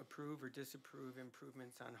to approve or disapprove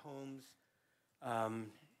improvements on homes.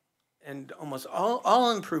 And almost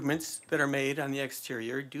all improvements that are made on the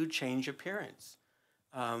exterior do change appearance.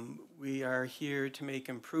 We are here to make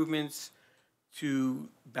improvements to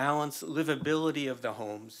balance livability of the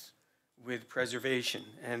homes with preservation.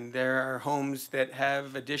 And there are homes that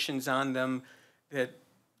have additions on them that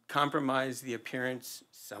compromise the appearance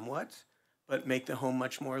somewhat, but make the home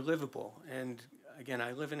much more livable. And again,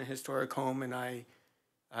 I live in a historic home, and I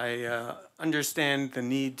understand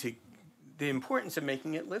the importance of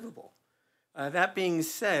making it livable. That being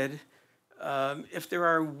said, if there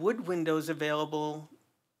are wood windows available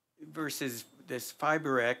versus this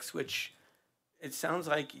FiberX, which it sounds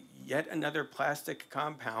like yet another plastic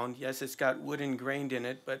compound. Yes, it's got wood ingrained in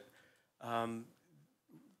it, but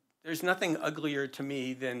there's nothing uglier to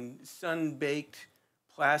me than sun-baked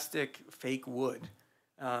plastic fake wood,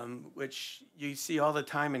 which you see all the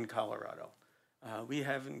time in Colorado. We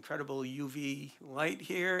have incredible UV light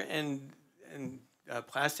here, and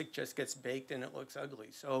plastic just gets baked and it looks ugly.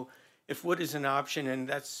 So if wood is an option and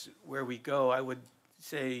that's where we go, I would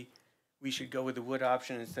say we should go with the wood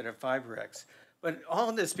option instead of FiberX. But all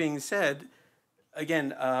of this being said,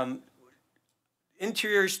 again,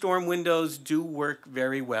 interior storm windows do work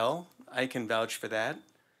very well. I can vouch for that.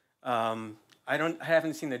 I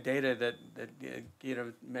haven't seen the data that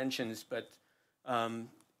Gita mentions, but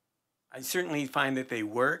I certainly find that they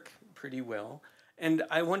work pretty well. And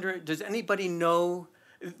I wonder, does anybody know,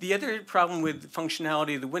 the other problem with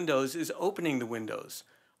functionality of the windows is opening the windows.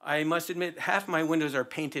 I must admit, half my windows are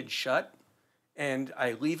painted shut, and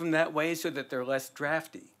I leave them that way so that they're less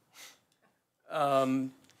drafty.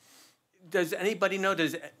 Does anybody know,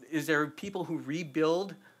 is there people who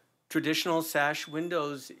rebuild traditional sash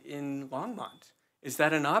windows in Longmont? Is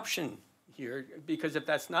that an option here? Because if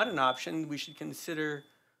that's not an option, we should consider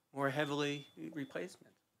more heavily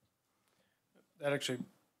replacement. that actually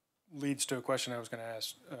leads to a question I was gonna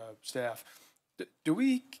ask, staff. Do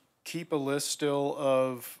we keep a list still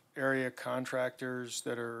of area contractors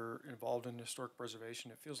that are involved in historic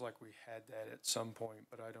preservation? It feels like we had that at some point,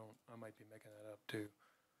 but I might be making that up too.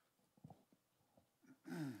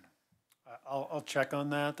 I'll check on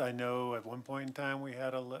that. I know at one point in time we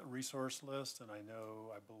had a resource list, and I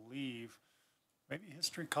believe, maybe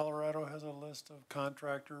History Colorado has a list of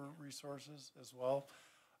contractor resources as well.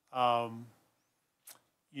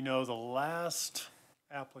 The last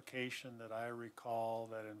application that I recall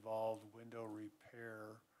that involved window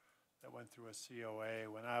repair that went through a COA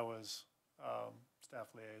when I was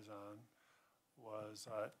staff liaison was,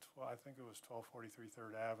 I think it was 1243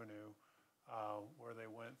 3rd Avenue, where they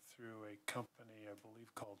went through a company, I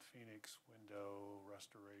believe, called Phoenix Window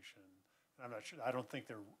Restoration. And I'm not sure, I don't think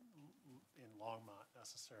they're in Longmont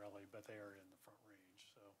necessarily, but they are in the Front Range.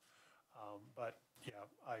 So, but yeah,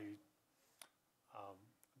 I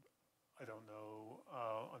don't know.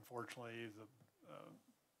 Unfortunately, the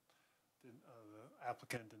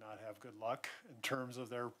applicant did not have good luck in terms of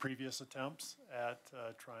their previous attempts at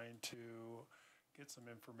trying to get some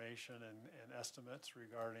information and estimates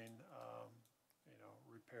regarding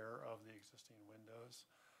repair of the existing windows,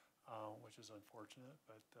 which is unfortunate,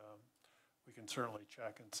 but we can certainly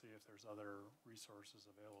check and see if there's other resources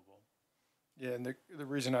available. Yeah, and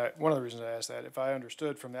one of the reasons I asked that, if I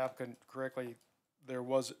understood from the applicant correctly, there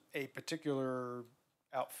was a particular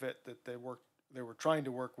outfit that they were trying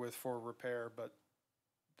to work with for repair,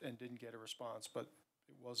 and didn't get a response, but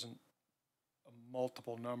it wasn't a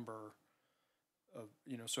multiple number of,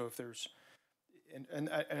 so if there's, and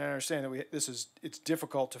I understand that it's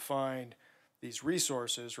difficult to find these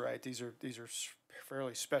resources, right? These are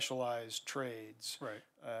fairly specialized trades. Right.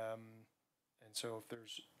 And so if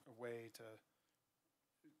there's a way to,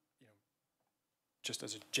 just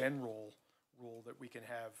as a general rule, that we can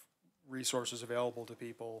have resources available to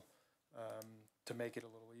people to make it a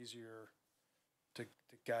little easier to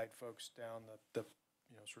guide folks down the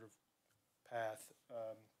sort of path,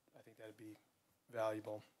 I think that'd be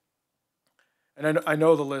valuable. And I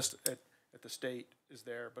know the list at the state is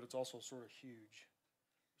there, but it's also sort of huge.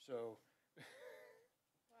 So.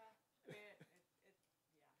 Well, I mean,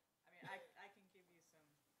 yeah. I mean, I can give you some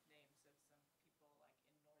names of some people like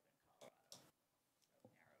in northern Colorado. So narrow it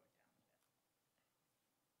down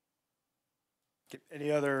a bit.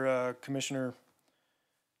 Any other commissioner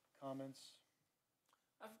comments?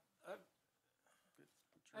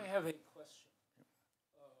 I have a question.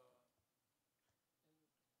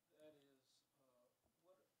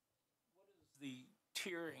 What is the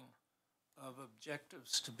tiering of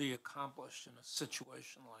objectives to be accomplished in a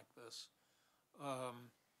situation like this?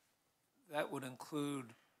 That would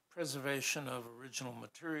include preservation of original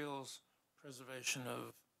materials, preservation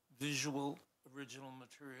of visual original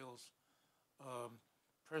materials,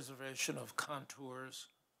 preservation of contours,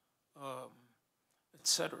 et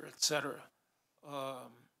cetera, et cetera.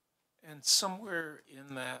 And somewhere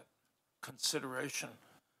in that consideration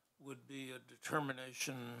would be a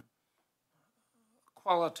determination,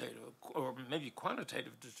 qualitative or maybe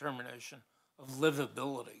quantitative determination of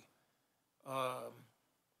livability.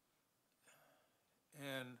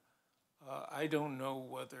 I don't know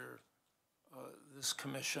whether this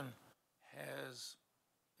commission has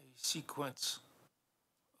a sequence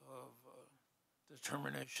of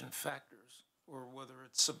determination factors or whether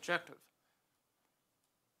it's subjective.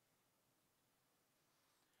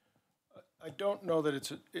 I don't know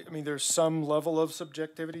that I mean, there's some level of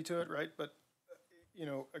subjectivity to it, right? But,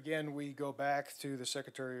 again, we go back to the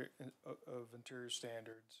Secretary of Interior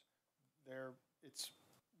standards. It's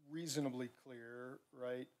reasonably clear,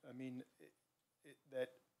 right? I mean, that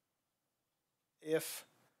if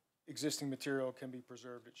existing material can be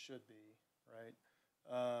preserved, it should be, right?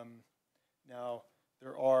 Now,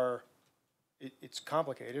 it's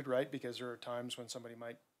complicated, right? Because there are times when somebody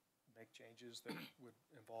might make changes that would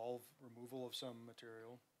involve removal of some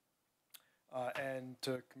material. And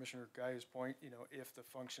to Commissioner Guy's point, if the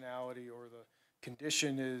functionality or the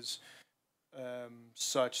condition is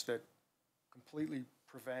such that completely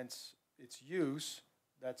prevents its use,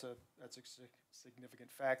 that's a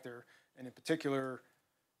significant factor. And in particular,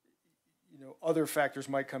 other factors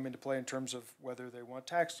might come into play in terms of whether they want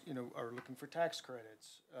tax, are looking for tax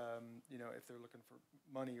credits, if they're looking for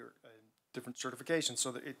money or different certifications.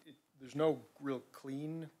 So that there's no real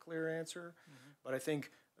clear answer. Mm-hmm. But I think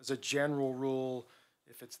as a general rule,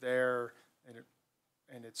 if it's there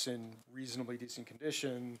and it's in reasonably decent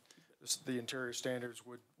condition, the interior standards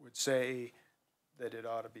would say that it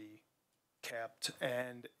ought to be kept.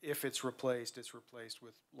 And if it's replaced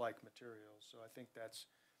with like materials. So I think that's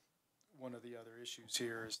one of the other issues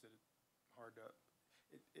here is that it's hard to,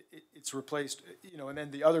 it's replaced, you know, and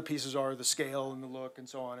then the other pieces are the scale and the look and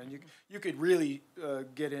so on. And you could really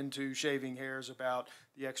get into shaving hairs about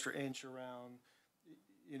the extra inch around,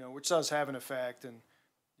 you know, which does have an effect. And,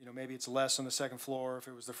 you know, maybe it's less on the second floor. If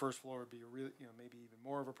it was the first floor, it'd be a really, you know, maybe even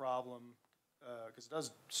more of a problem because it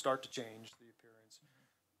does start to change the appearance.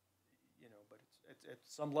 You know, but it's at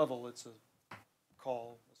some level, it's a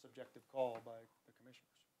call, a subjective call by the commissioners.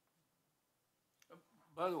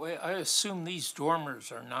 By the way, I assume these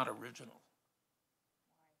dormers are not original.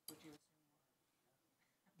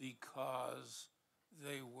 Because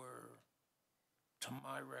they were, to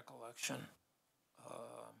my recollection,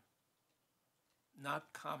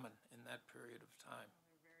 not common in that period of time.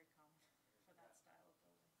 They're very common for that style of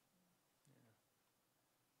building.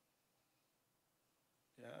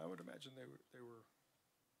 Yeah, I would imagine they were original.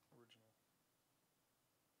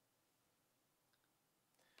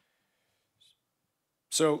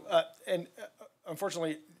 So,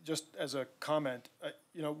 unfortunately, just as a comment,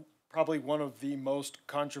 you know, probably one of the most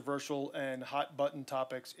controversial and hot button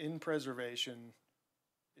topics in preservation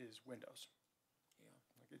is windows. Yeah.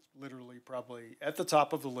 Like it's literally probably at the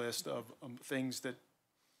top of the list of things that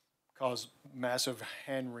cause massive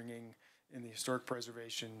hand wringing in the historic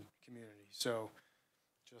preservation community. So,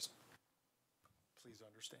 just please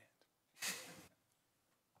understand.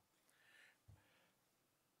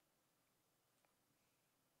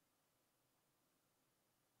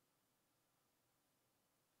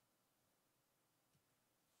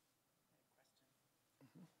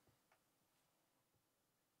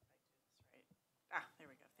 There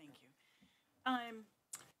we go, thank you.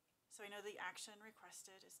 So I know the action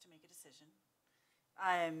requested is to make a decision.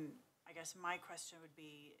 I guess my question would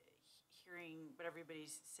be, hearing what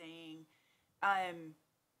everybody's saying,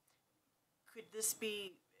 could this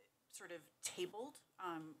be sort of tabled?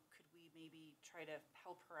 Could we maybe try to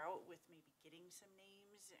help her out with maybe getting some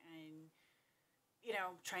names and, you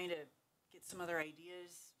know, trying to get some other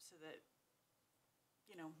ideas so that,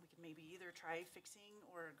 you know, we could maybe either try fixing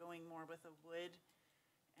or going more with a wood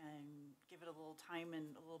and give it a little time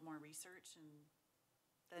and a little more research and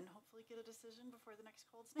then hopefully get a decision before the next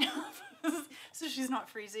cold snap so she's not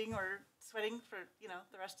freezing or sweating for, you know,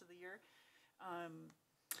 the rest of the year.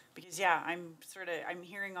 Because yeah, I'm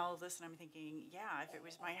hearing all of this and I'm thinking, yeah, if it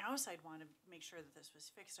was my house, I'd want to make sure that this was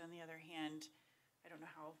fixed. On the other hand, I don't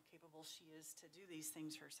know how capable she is to do these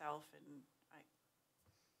things herself, and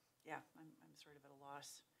I'm sort of at a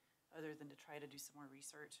loss, other than to try to do some more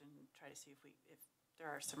research and try to see if there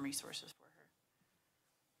are some resources for her.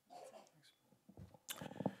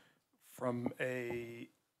 From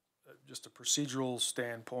just a procedural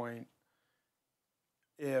standpoint,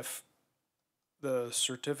 if the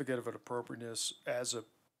certificate of appropriateness as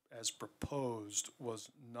proposed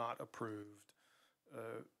was not approved,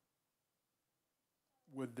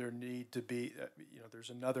 would there need to be, you know, there's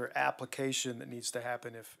another application that needs to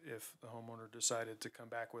happen if the homeowner decided to come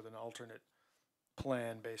back with an alternate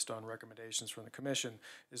plan based on recommendations from the commission.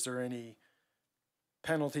 Is there any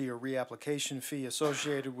penalty or reapplication fee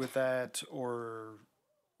associated with that, or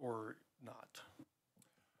not?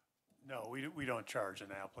 No, we don't charge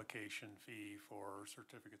an application fee for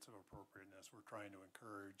certificates of appropriateness. We're trying to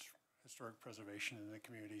encourage historic preservation in the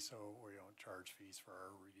community, so we don't charge fees for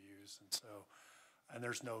our reviews. And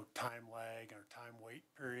there's no time lag or time wait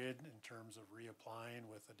period in terms of reapplying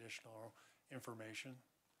with additional information.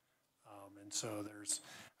 And so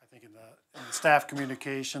I think in the staff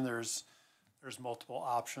communication, there's multiple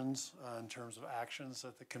options in terms of actions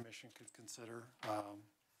that the commission could consider.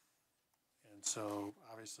 And so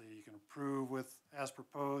obviously you can approve as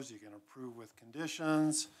proposed, you can approve with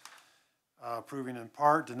conditions, approving in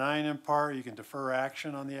part, denying in part. You can defer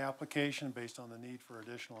action on the application based on the need for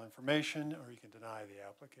additional information, or you can deny the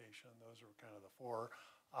application. Those are kind of the four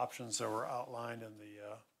options that were outlined in the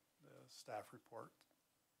staff report.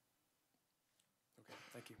 Okay,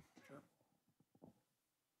 thank you. Sure.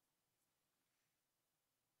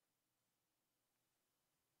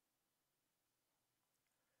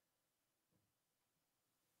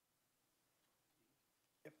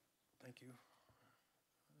 Yep, thank you. Did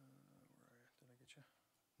I get you?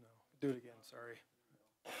 No, do it again, sorry.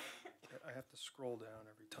 I have to scroll down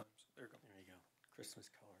every time. So there you go. There you go. Christmas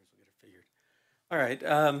colors, we'll get it figured. All right.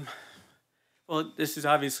 Well, this is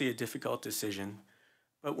obviously a difficult decision,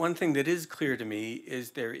 but one thing that is clear to me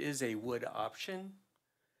is there is a wood option.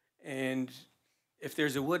 And if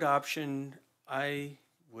there's a wood option, I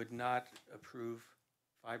would not approve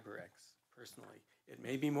FiberX personally. It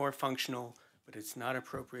may be more functional, but it's not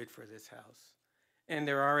appropriate for this house. And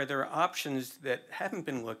there are other options that haven't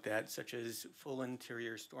been looked at, such as full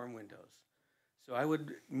interior storm windows. So I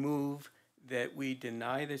would move that we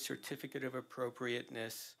deny the certificate of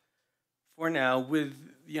appropriateness for now, with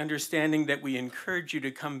the understanding that we encourage you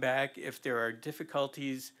to come back if there are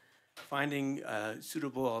difficulties finding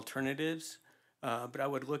suitable alternatives. But I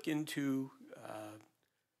would look into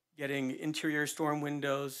getting interior storm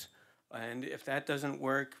windows, and if that doesn't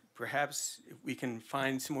work, perhaps we can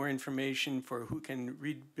find some more information for who can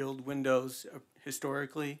rebuild windows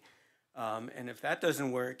historically. And if that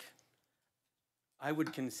doesn't work, I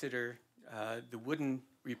would consider the wooden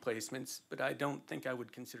replacements, but I don't think I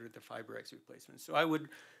would consider the FiberX replacements. So I would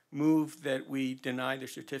move that we deny the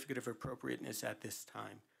certificate of appropriateness at this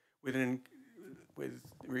time with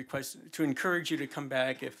request to encourage you to come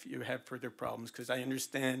back if you have further problems, because I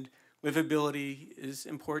understand livability is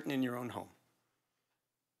important in your own home.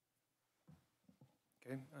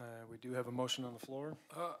 Okay, we do have a motion on the floor.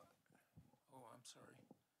 Oh, I'm sorry.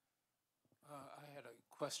 I had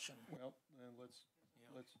a question. Well, let's,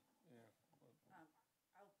 I'll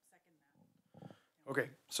second that. okay,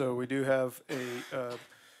 so we do have a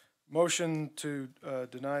motion to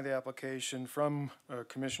deny the application from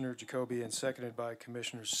Commissioner Jacoby and seconded by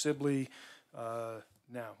Commissioner Sibley.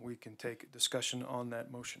 Now, we can take discussion on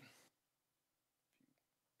that motion.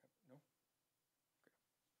 No?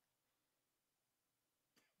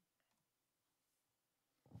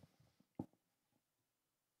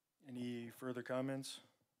 Any further comments?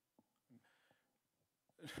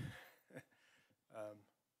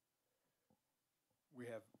 We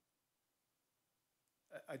have,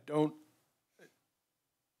 I don't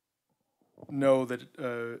know that,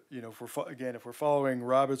 you know, if we're following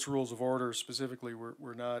Robert's Rules of Order specifically,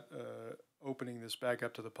 we're not opening this back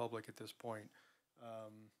up to the public at this point.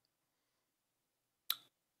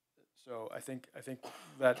 So I think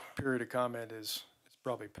that period of comment is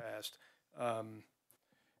probably passed.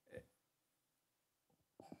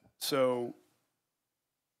 So,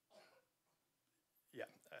 yeah,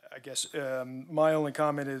 I guess my only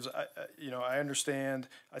comment is, you know, I understand.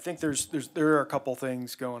 I think there are a couple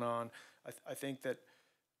things going on. I think that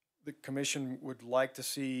the commission would like to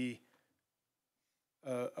see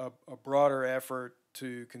a broader effort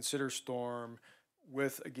to consider storm.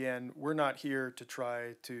 With, again, we're not here to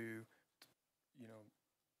try to, you know,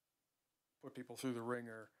 put people through the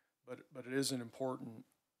ringer, but it is an important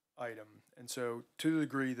item. And so, to the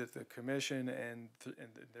degree that the commission and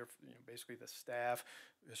their, you know, basically the staff,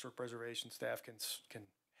 historic preservation staff can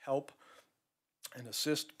help and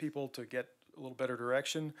assist people to get a little better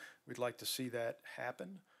direction, we'd like to see that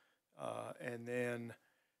happen. And then,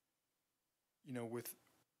 you know, with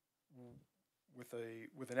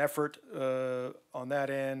an effort on that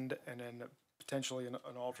end, and then potentially an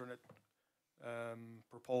alternate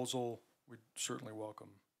proposal, we'd certainly welcome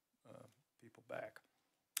people back.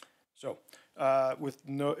 So,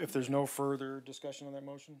 if there's no further discussion on that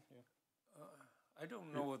motion, yeah. I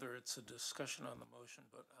don't know whether it's a discussion on the motion,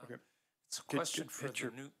 but Okay. it's a question for hit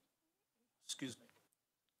your- the new, excuse me,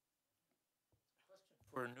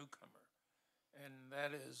 for a newcomer, and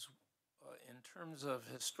that is in terms of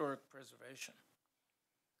historic preservation.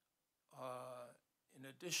 In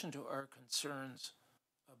addition to our concerns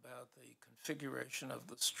about the configuration of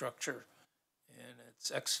the structure and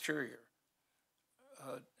its exterior,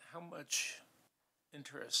 how much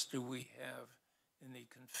interest do we have in the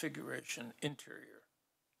configuration interior?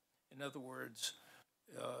 In other words,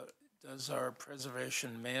 does our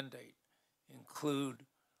preservation mandate include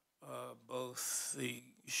both the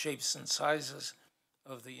shapes and sizes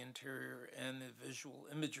of the interior and the visual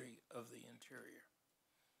imagery of the interior?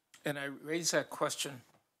 And I raise that question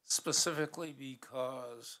specifically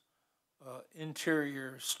because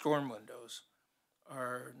interior storm windows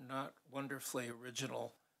are not wonderfully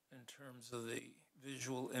original in terms of the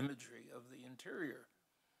visual imagery of the interior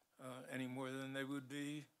any more than they would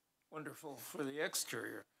be wonderful for the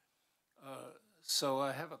exterior. So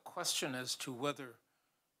I have a question as to whether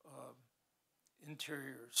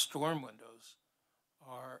interior storm windows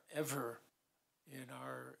are ever, in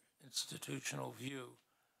our institutional view,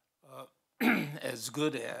 as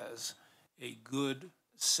good as a good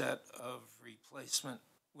set of replacement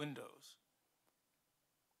windows.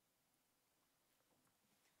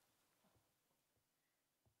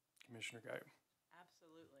 Commissioner Guy.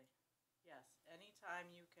 Absolutely. Yes, anytime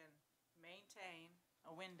you can maintain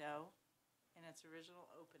a window in its original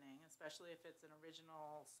opening, especially if it's an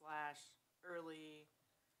original / early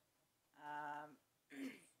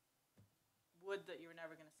wood that you were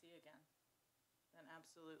never gonna see again, then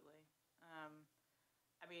absolutely.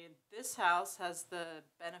 I mean, this house has the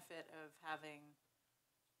benefit of having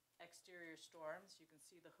exterior storms. You can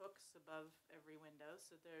see the hooks above every window,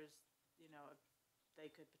 so there's, you know, they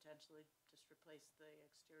could potentially just replace the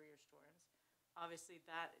exterior storms. Obviously,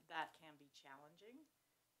 that can be challenging.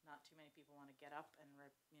 Not too many people want to get up and,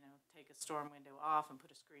 you know, take a storm window off and put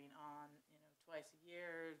a screen on, you know, twice a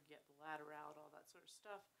year, get the ladder out, all that sort of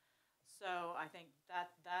stuff. So I think that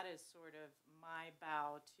is sort of my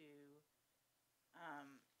bow to,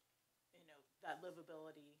 you know, that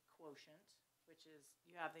livability quotient, which is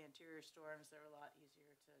you have the interior storms, they're a lot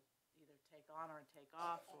easier to either take on or take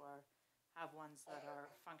off, or have ones that are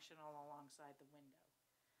functional alongside the window.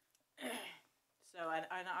 So,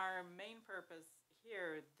 and our main purpose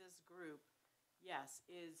here, this group, yes,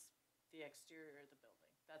 is the exterior of the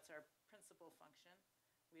building. That's our principal function.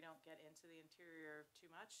 We don't get into the interior too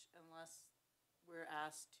much unless we're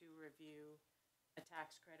asked to review a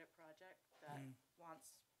tax credit project that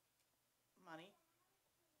wants money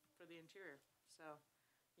for the interior. So,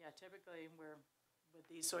 yeah, typically we're, with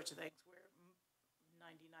these sorts of things, we're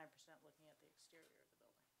 99% looking at the exterior of the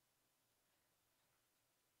building.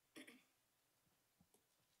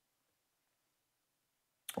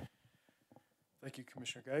 Thank you,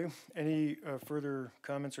 Commissioner Gayu. Any further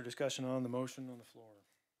comments or discussion on the motion on the floor?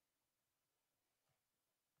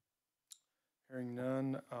 Hearing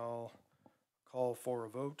none, I'll call for a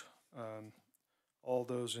vote. All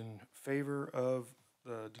those in favor of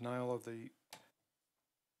the denial of the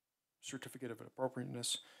certificate of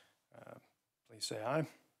appropriateness, please say aye.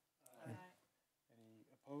 Any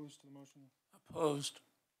opposed to the motion? Opposed.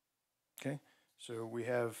 Okay, so we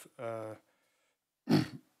have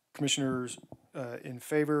commissioners in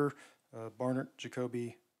favor, Barnett,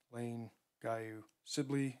 Jacoby, Lane, Gayu,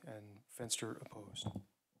 Sibley, and Fenster opposed.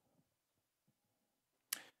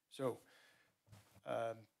 So,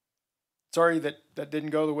 sorry that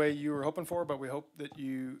didn't go the way you were hoping for, but we hope that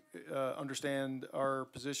you understand our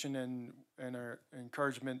position and our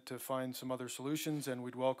encouragement to find some other solutions, and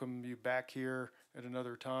we'd welcome you back here at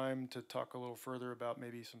another time to talk a little further about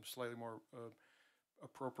maybe some slightly more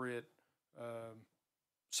appropriate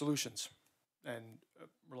solutions, and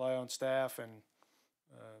rely on staff and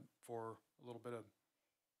for a little bit of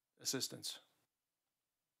assistance.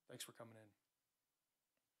 Thanks for coming in.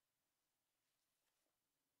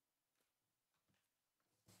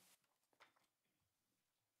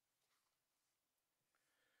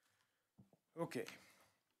 Okay. Get back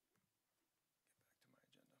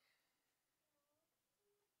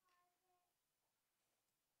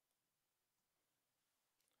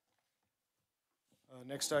to my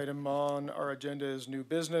agenda. Next item on our agenda is new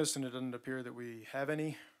business, and it doesn't appear that we have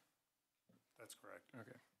any. That's correct.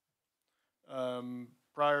 Okay.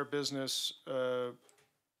 Prior business,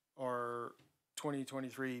 our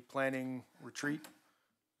 2023 planning retreat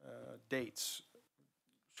dates.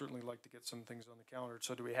 Certainly like to get some things on the calendar.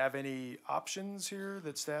 So do we have any options here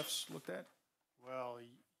that staff's looked at? Well,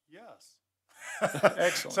 yes.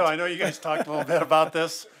 Excellent. So I know you guys talked a little bit about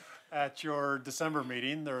this at your December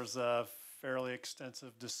meeting. There's a fairly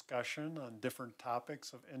extensive discussion on different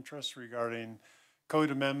topics of interest regarding code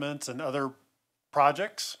amendments and other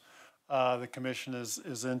projects the commission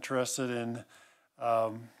is interested in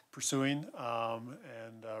pursuing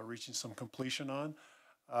and reaching some completion on.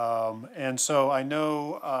 And so I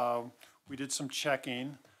know we did some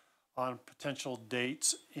checking on potential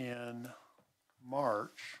dates in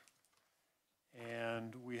March,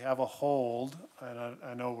 and we have a hold, and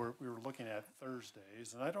I know we were looking at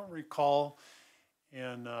Thursdays, and I don't recall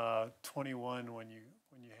in 21 when you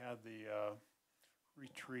had the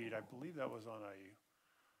retreat. I believe that was on a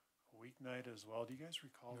weeknight as well. Do you guys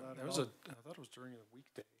recall that? I thought it was during a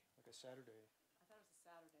weekday, like a Saturday. I thought it was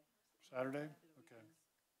a Saturday. Saturday? Okay.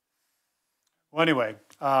 Well, anyway,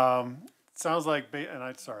 sounds like,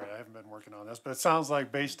 and sorry, I haven't been working on this, but it sounds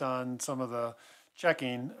like based on some of the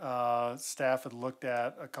checking, staff had looked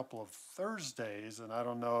at a couple of Thursdays, and I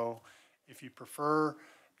don't know if you prefer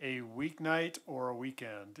a weeknight or a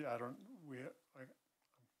weekend. I'm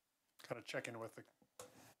kind of checking with the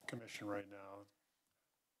commission right now.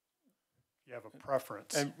 You have a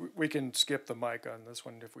preference. And we can skip the mic on this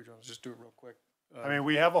one if we don't, just do it real quick. I mean,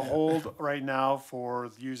 we have a hold right now for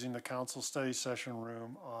using the council study session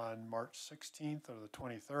room on March 16th or the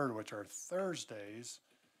 23rd, which are Thursdays,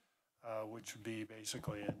 which would be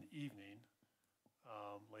basically an evening,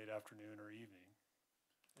 late afternoon or evening.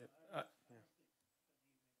 Yeah.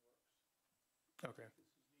 Okay.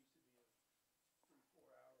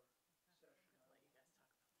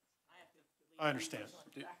 I understand.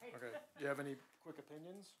 Okay. Do you have any quick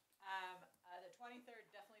opinions? The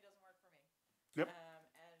 23rd definitely doesn't work for me. Yep.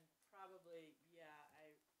 And probably, yeah,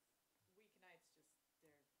 weeknights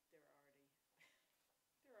just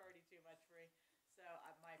they're already too free. So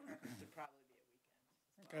my preference would probably be a weekend as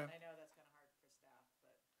well. Okay. And I know that's kind of hard for staff,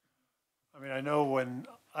 but. I mean, I know when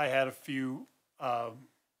I had a few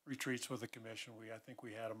retreats with the commission, I think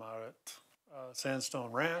we had them out at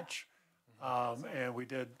Sandstone Ranch. And we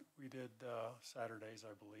did Saturdays,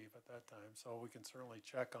 I believe, at that time. So we can certainly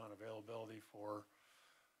check on availability for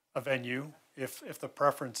a venue. If the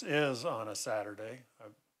preference is on a Saturday,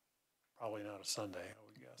 probably not a Sunday, I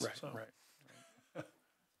would guess. Right, So. right.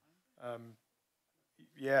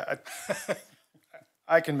 Yeah,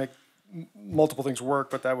 I can make multiple things work,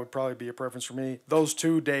 but that would probably be a preference for me. Those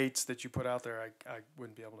two dates that you put out there, I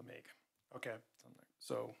wouldn't be able to make. Okay,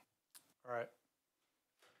 So, all right.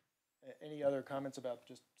 any other comments about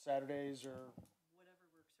just Saturdays or? Whatever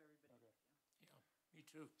works for everybody. Me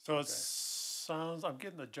too. So it sounds, I'm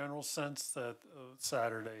getting the general sense that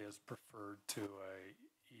Saturday is preferred to a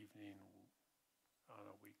evening on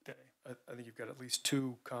a weekday. I think you've got at least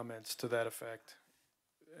two comments to that effect.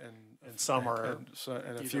 And some are And a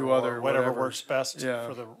either few or, other whatever whatevers. works best Yeah.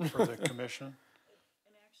 for the commission.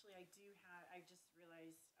 And actually, I just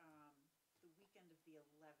realized, the weekend of the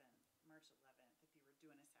 11th, March 11th, if you were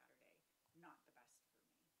doing a Saturday, not the best for me,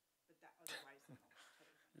 but that otherwise, no. Totally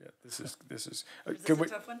fine. Yeah, this is. Is can this a we-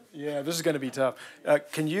 tough one? Yeah, this is going to be tough.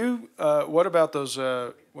 Can you? What about those?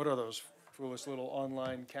 What are those foolish little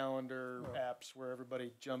online calendar apps where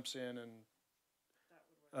everybody jumps in and?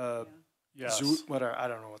 Yeah. Yes. I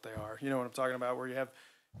don't know what they are. You know what I'm talking about? Where you have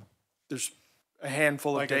there's a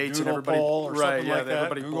handful of Like a dates and Google everybody poll or right, something yeah, like that?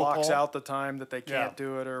 everybody Google blocks poll? out the time that they can't Yeah.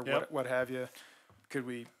 do it or Yep. what have you. Do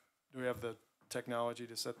we have the technology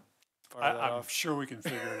to fire that I'm off? sure we can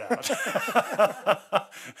figure it out.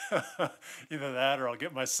 Either that or I'll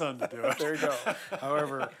get my son to do it. There you go.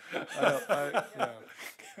 However,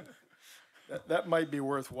 that might be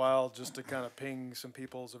worthwhile just to kind of ping some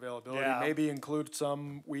people's availability. Yeah. Maybe include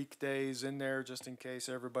some weekdays in there just in case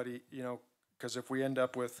everybody, because if we end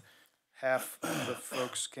up with half the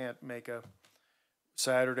folks can't make a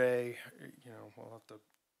Saturday, we'll have to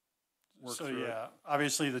work So through it. yeah,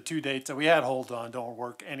 obviously the two dates that we had hold on don't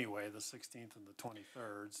work anyway, the 16th and the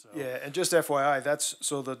 23rd. So Yeah, and just FYI, that's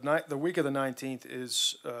so the week of the 19th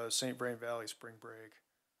is St. Vrain Valley Spring Break,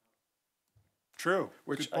 true.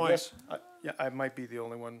 which Good I point. guess I might be the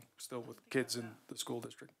only one still with kids in the school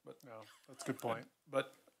district, but No, that's a good point.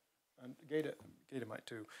 Gata might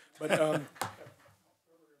too, but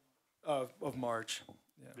of March.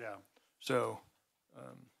 Yeah. So,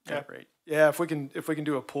 Okay. great. Yeah, if we can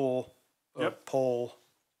do a poll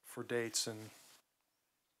for dates and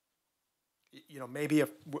maybe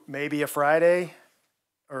a Friday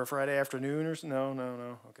or a Friday afternoon or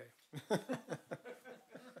no. Okay.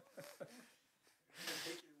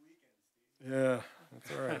 Yeah,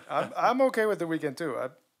 that's all right. I'm okay with the weekend too.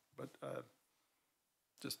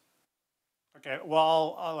 Just Okay.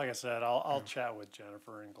 Well, like I said, I'll chat with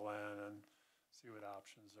Jennifer and Glenn and see what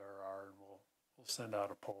options there are, and we'll send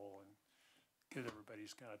out a poll and get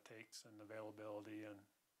everybody's kind of takes and availability and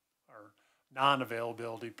our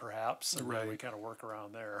non-availability perhaps, and then we Right. kind of work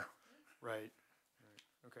around there. right.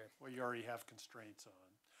 Okay. What you already have constraints on.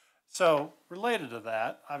 So related to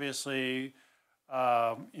that, obviously,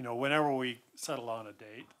 whenever we settle on a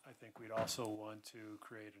date, I think we'd also want to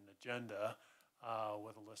create an agenda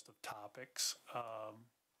with a list of topics.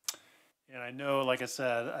 And I know, like I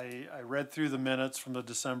said, I read through the minutes from the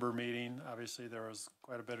December meeting. Obviously, there was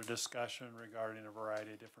quite a bit of discussion regarding a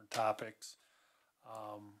variety of different topics.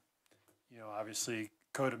 Obviously,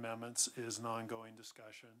 code amendments is an ongoing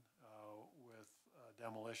discussion with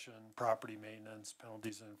demolition, property maintenance,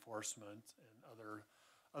 penalties and enforcement, and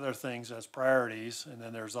other things as priorities. And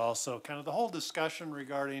then there's also kind of the whole discussion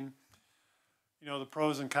regarding the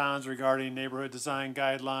pros and cons regarding neighborhood design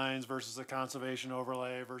guidelines versus a conservation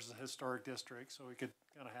overlay versus a historic district. So we could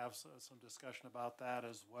kind of have some discussion about that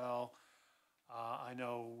as well. I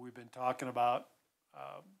know we've been talking about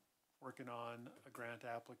working on a grant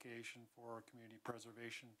application for a community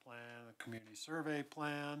preservation plan, a community survey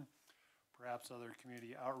plan, perhaps other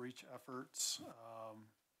community outreach efforts,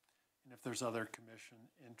 and if there's other commission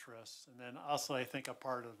interests. And then also, I think a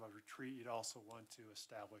part of a retreat, you'd also want to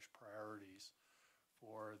establish priorities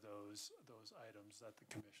for those items that the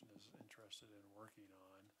commission is interested in working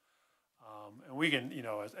on. And we can,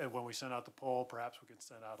 when we send out the poll, perhaps we can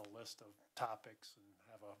send out a list of topics and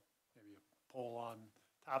have maybe a poll on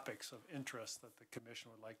topics of interest that the commission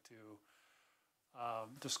would like to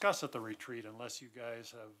discuss at the retreat, unless you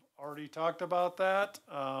guys have already talked about that.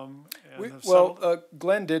 And have settled-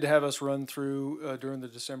 Glenn did have us run through during the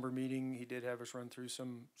December meeting. He did have us run through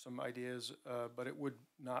some ideas, but it would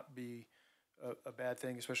not be a bad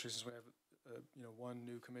thing, especially since we have one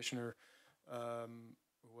new commissioner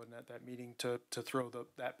who wasn't at that meeting, to throw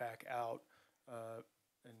that back out,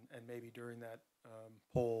 and maybe during that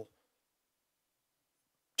poll,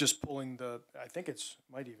 just pulling I think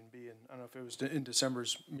might even be in, I don't know if it was in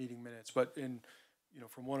December's meeting minutes, but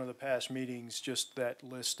from one of the past meetings, just that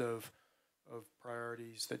list of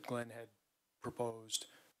priorities that Glenn had proposed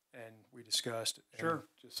and we discussed. And Sure.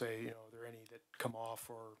 just say, are there any that come off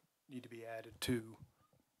or need to be added to?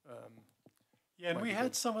 Yeah, and Might we be had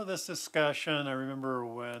good. some of this discussion. I remember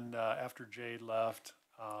when, after Jade left,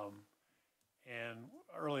 and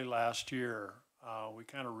early last year, we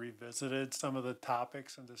kind of revisited some of the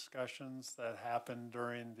topics and discussions that happened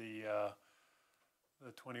during the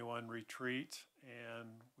 21 retreat. And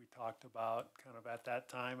we talked about kind of at that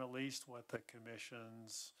time, at least, what the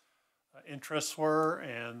commission's interests were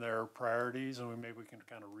and their priorities. And maybe we can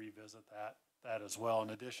kind of revisit that as well, in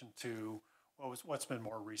addition to what's been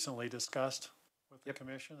more recently discussed with the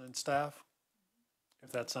commission and staff,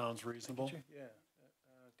 if that sounds reasonable. Yeah.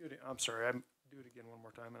 Do it. I'm sorry. Do it again one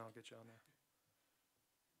more time, and I'll get you on there.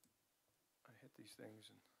 I hit these things,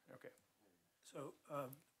 and okay. So,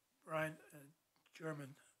 Brian and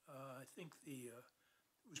Chairman, I think it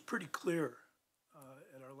was pretty clear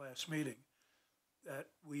at our last meeting that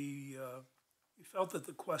we felt that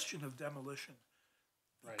the question of demolition,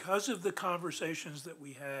 because of the conversations that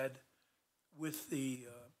we had with the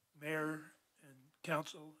mayor and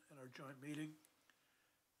council in our joint meeting,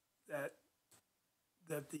 that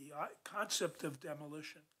the concept of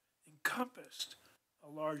demolition encompassed a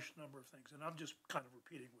large number of things. And I'm just kind of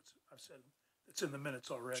repeating what I've said. It's in the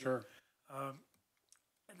minutes already. Sure.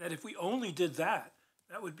 And that if we only did that,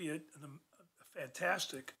 that would be a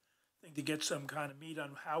fantastic thing to get some kind of meat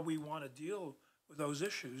on how we want to deal with those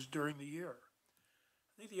issues during the year.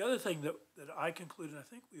 I think the other thing that I concluded, I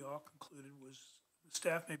think we all concluded, was the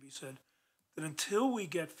staff maybe said that until we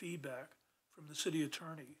get feedback from the city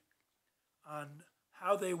attorney on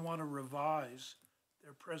how they want to revise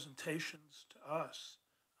their presentations to us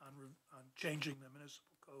on changing the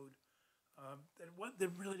municipal code, then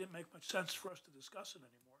it really didn't make much sense for us to discuss it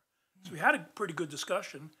anymore. So we had a pretty good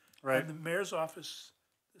discussion. Right. And the mayor's office,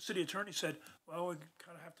 the city attorney said, well, we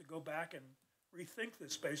kind of have to go back and rethink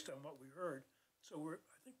this based on what we heard. So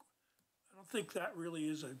I don't think that really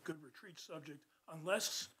is a good retreat subject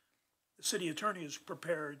unless the city attorney is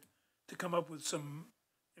prepared to come up with some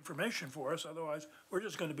information for us. Otherwise, we're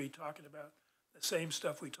just going to be talking about the same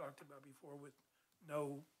stuff we talked about before with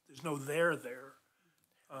there's no there.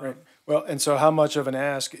 Right. Well, and so how much of an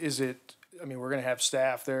ask is it? I mean, we're going to have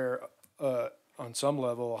staff there on some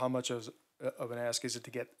level. How much of an ask is it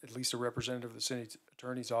to get at least a representative of the city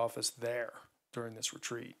attorney's office there during this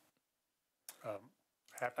retreat?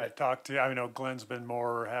 Happy to talk to you. I know Glenn's been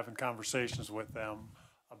more having conversations with them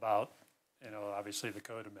about, obviously the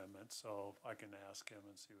code amendment. So I can ask him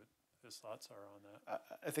and see what his thoughts are on that.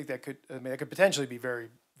 I think that could potentially be very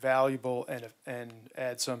valuable and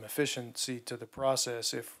add some efficiency to the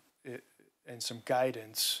process and some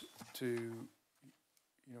guidance to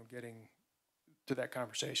getting to that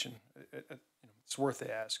conversation. It's worth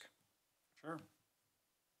the ask. Sure.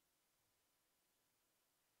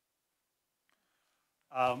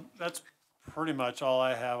 That's pretty much all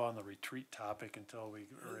I have on the retreat topic until we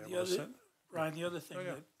are able to sit. Brian, the other thing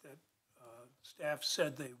that staff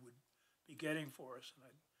said they would be getting for us, and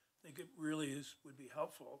I think it really would be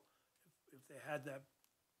helpful if they had that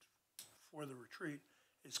for the retreat,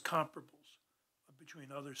 is comparables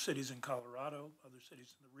between other cities in Colorado, other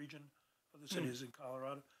cities in the region, other cities in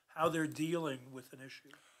Colorado, how they're dealing with an issue.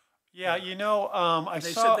 Yeah,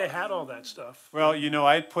 They said they had all that stuff. Well,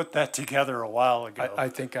 I put that together a while ago. I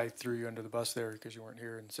think I threw you under the bus there because you weren't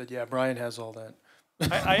here and said, yeah, Brian has all that.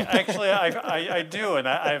 I do, and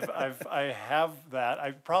I have that.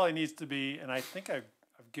 I probably needs to be, and I think I've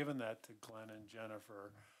given that to Glenn and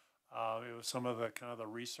Jennifer. It was some of the kind of the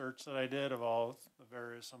research that I did of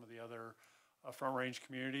some of the other Front Range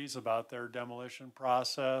communities about their demolition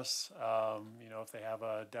process. If they have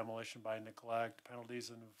a demolition by neglect, penalties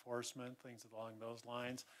and enforcement, things along those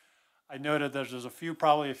lines. I noted that there's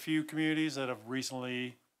probably a few communities that have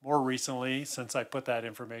more recently, since I put that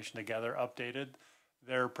information together, updated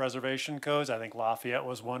their preservation codes. I think Lafayette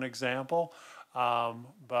was one example.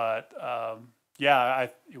 It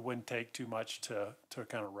wouldn't take too much to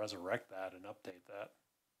kind of resurrect that and update that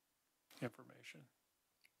information.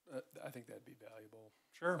 I think that'd be valuable.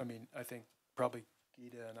 Sure. I mean, I think probably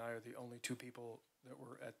Gita and I are the only two people that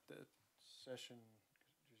were at the session.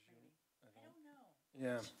 I don't know.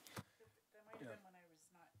 Yeah. That might have been when I was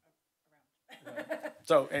not around.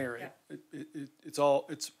 So anyway,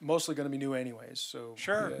 it's mostly gonna be new anyways, so.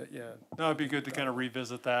 Sure. Yeah. No, it'd be good to kind of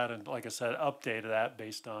revisit that and, like I said, update that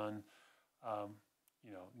based on,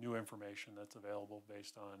 new information that's available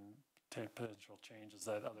based on potential changes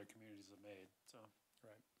that other communities have made, so.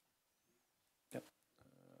 Right. Yep.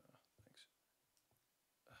 Thanks.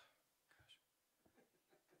 Gosh.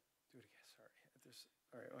 Do it again, sorry.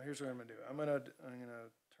 All right, well, here's what I'm gonna do. I'm gonna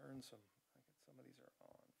turn some, some of these are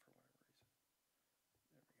on for whatever reason.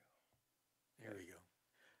 There we go.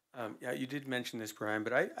 Yeah, you did mention this, Brian,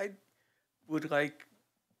 but I would like,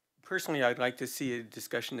 personally, I'd like to see a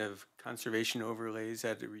discussion of conservation overlays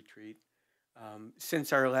at the retreat.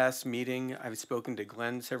 Since our last meeting, I've spoken to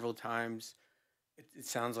Glenn several times. It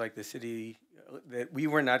sounds like the city, that we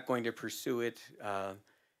were not going to pursue it,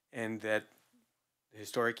 and that the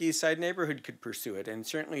historic East Side neighborhood could pursue it. And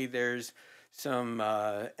certainly there's some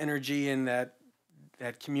energy in that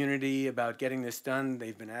community about getting this done.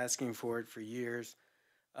 They've been asking for it for years.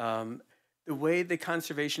 The way the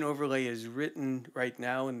conservation overlay is written right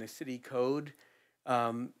now in the city code,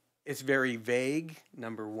 it's very vague,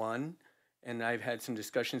 number one. And I've had some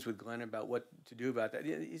discussions with Glenn about what to do about that.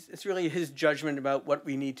 It's really his judgment about what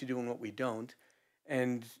we need to do and what we don't.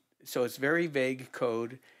 And so it's very vague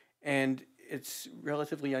code, and it's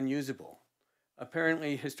relatively unusable.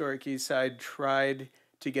 Apparently, Historic East Side tried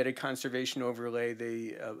to get a conservation overlay.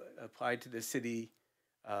 They applied to the city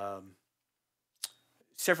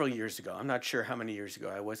several years ago. I'm not sure how many years ago.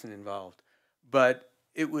 I wasn't involved. But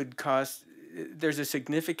it would cost, there's a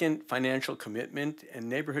significant financial commitment, and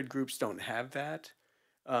neighborhood groups don't have that.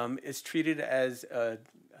 It's treated as a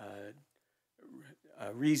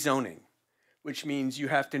rezoning, which means you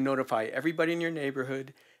have to notify everybody in your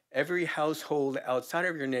neighborhood, every household outside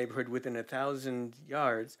of your neighborhood within 1,000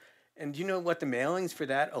 yards. And do you know what the mailings for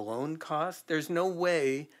that alone cost? There's no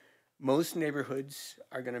way most neighborhoods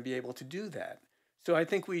are going to be able to do that. So I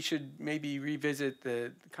think we should maybe revisit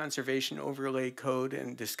the conservation overlay code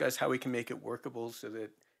and discuss how we can make it workable so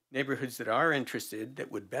that neighborhoods that are interested,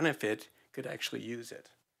 that would benefit, could actually use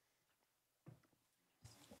it.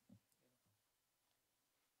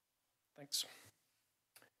 Thanks.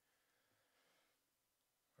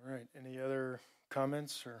 All right, any other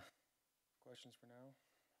comments or questions for now?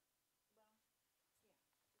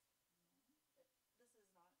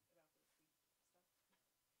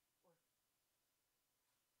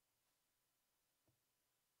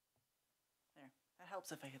 That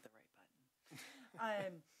helps if I hit the right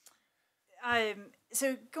button.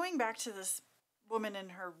 So going back to this woman in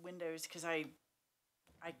her windows, because I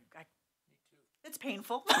it's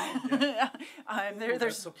painful.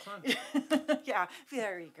 There's yeah,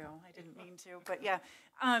 there you go. I didn't mean to, but yeah,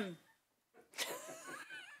 I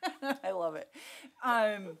love it.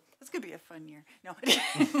 This could be a fun year. No,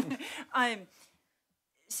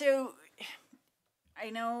 so I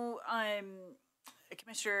know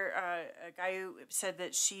Commissioner Gayu said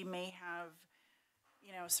that she may have,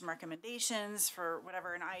 some recommendations for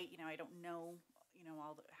whatever, and I don't know,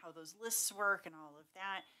 how those lists work and all of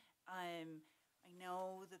that. I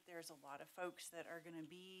know that there's a lot of folks that are going to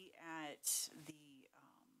be at the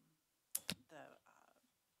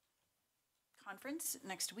conference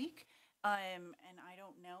next week, and I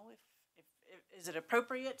don't know if is it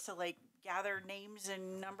appropriate to gather names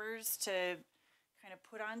and numbers to kind of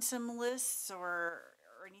put on some lists or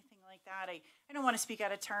anything like that. I don't want to speak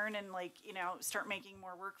out of turn and start making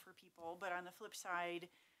more work for people, but on the flip side,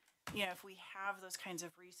 if we have those kinds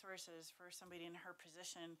of resources for somebody in her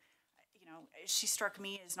position, she struck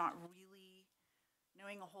me as not really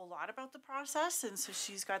knowing a whole lot about the process, and so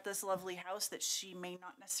she's got this lovely house that she may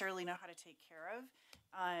not necessarily know how to take care of,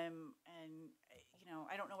 and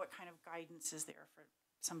I don't know what kind of guidance is there for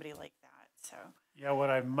somebody like that. So yeah, what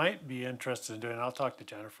I might be interested in doing, I'll talk to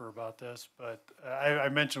Jennifer about this, but I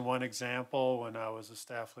mentioned one example when I was a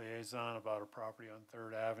staff liaison about a property on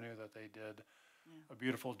 3rd Avenue that they did a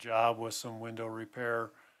beautiful job with some window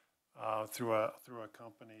repair through a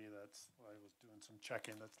company that's, I was doing some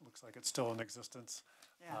checking, that looks like it's still in existence.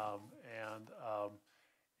 yeah.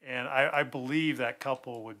 And I believe that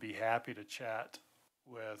couple would be happy to chat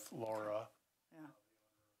with Laura. Yeah.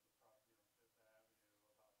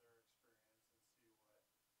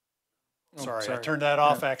 Sorry, I sorry. turned that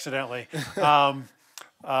off accidentally.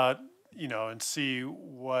 And see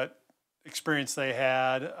what experience they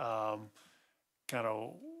had, kind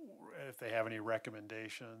of if they have any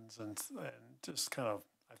recommendations, and just kind of,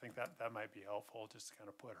 I think that might be helpful, just to kind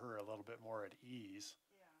of put her a little bit more at ease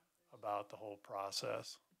about the whole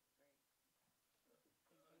process.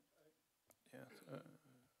 Yeah.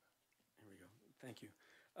 Here we go. Thank you.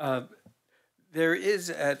 There is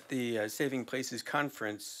at the Saving Places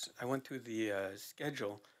conference, I went through the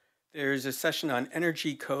schedule. There's a session on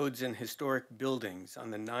energy codes and historic buildings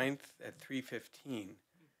on the 9th at 3:15.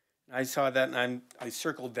 I saw that and I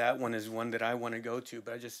circled that one as one that I want to go to,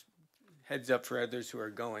 but I just heads up for others who are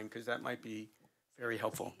going because that might be very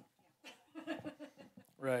helpful.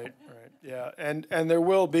 Right, yeah, and there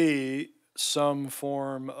will be some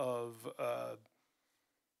form of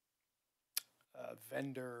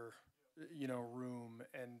vendor, room,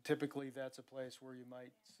 and typically that's a place where you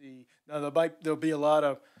might see. Now there'll be a lot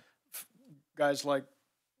of guys like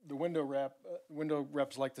the window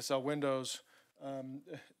reps like to sell windows,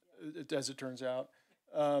 as it turns out,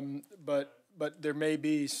 but there may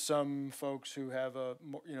be some folks who have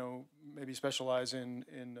maybe specialize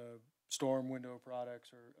in storm window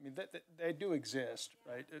products, or I mean they do exist,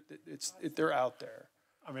 right? They're out there.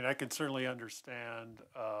 I mean, I can certainly understand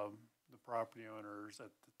the property owners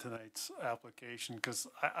at tonight's application because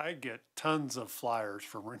I get tons of flyers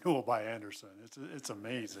from Renewal by Anderson. It's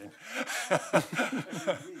amazing.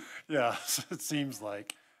 Yeah, it seems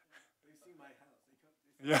like.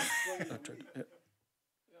 Yeah.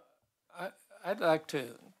 I'd like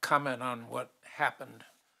to comment on what happened.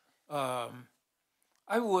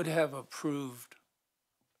 I would have approved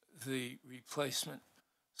the replacement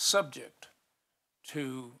subject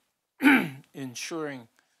to ensuring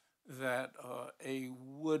that a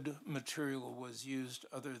wood material was used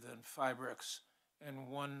other than Fibrex, and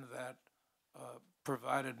one that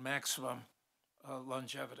provided maximum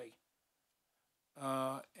longevity.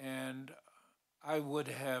 And I would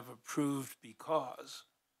have approved because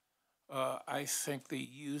I think the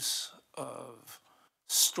use of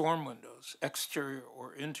storm windows, exterior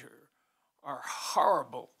or interior, are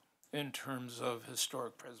horrible in terms of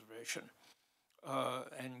historic preservation.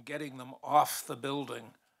 And getting them off the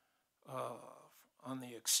building on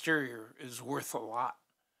the exterior is worth a lot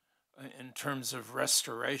in terms of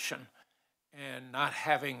restoration, and not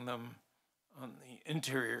having them on the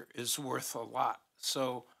interior is worth a lot.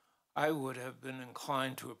 So I would have been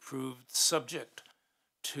inclined to approve, subject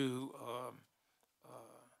to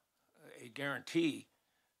a guarantee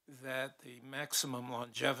that the maximum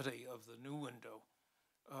longevity of the new window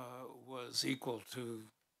was equal to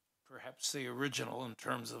perhaps the original in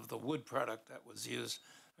terms of the wood product that was used.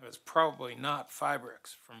 It was probably not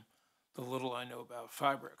Fibrex, from the little I know about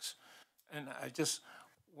Fibrex. And I just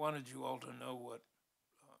wanted you all to know what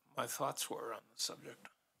my thoughts were on the subject.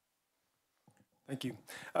 Thank you.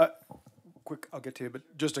 I'll get to you,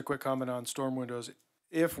 but just a quick comment on storm windows.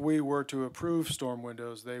 If we were to approve storm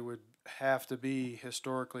windows, they would have to be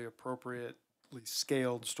historically appropriately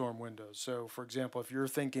scaled storm windows. So, for example, if you're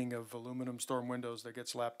thinking of aluminum storm windows that get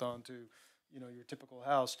slapped onto, your typical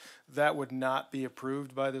house, that would not be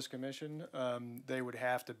approved by this commission. They would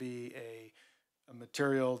have to be a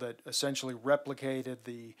material that essentially replicated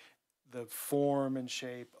the form and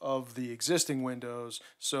shape of the existing windows,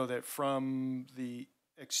 so that from the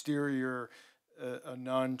exterior, a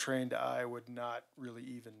non-trained eye would not really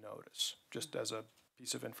even notice, just as a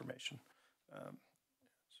piece of information.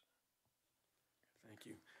 Thank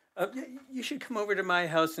you. You should come over to my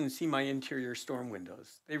house and see my interior storm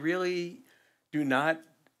windows. They really do not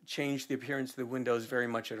change the appearance of the windows very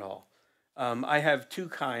much at all. I have two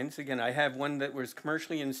kinds. Again, I have one that was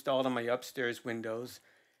commercially installed on my upstairs windows,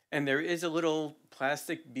 and there is a little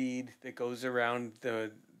plastic bead that goes around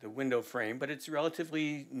the window frame, but it's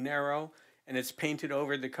relatively narrow, and it's painted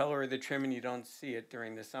over the color of the trim, and you don't see it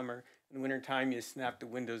during the summer. In the wintertime, you snap the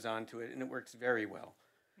windows onto it, and it works very well.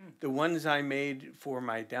 The ones I made for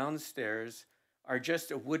my downstairs are just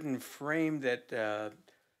a wooden frame that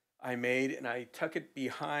I made, and I tuck it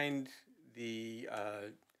behind the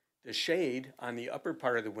shade on the upper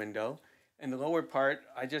part of the window. And the lower part,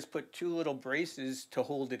 I just put two little braces to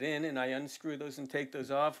hold it in, and I unscrew those and take those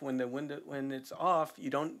off. When it's off, you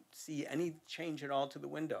don't see any change at all to the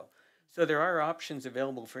window. So there are options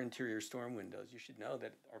available for interior storm windows, you should know,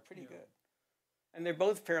 that are pretty good. And they're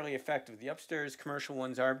both fairly effective. The upstairs commercial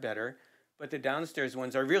ones are better, but the downstairs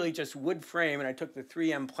ones are really just wood frame, and I took the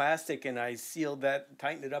 3M plastic and I sealed that,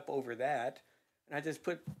 tightened it up over that, and I just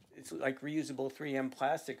put, it's like reusable 3M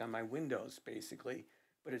plastic on my windows, basically,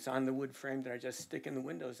 but it's on the wood frame that I just stick in the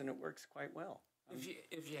windows, and it works quite well.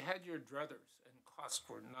 If you had your druthers and cost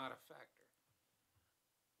were not a factor,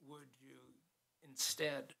 would you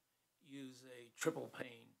instead use a triple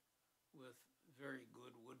pane with very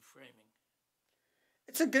good wood framing?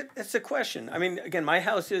 It's a question. I mean, again, my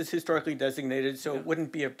house is historically designated, so it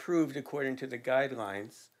wouldn't be approved according to the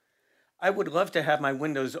guidelines. I would love to have my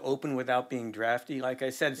windows open without being drafty. Like I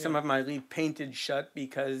said, some of them I leave painted shut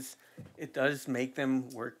because it does make them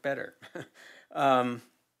work better. I'd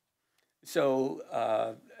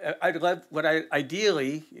love,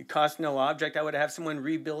 ideally, it costs no object, I would have someone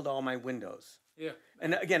rebuild all my windows. Yeah.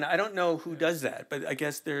 And again, I don't know who does that, but I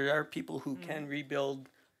guess there are people who can rebuild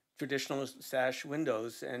traditional sash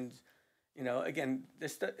windows. And, you know, again,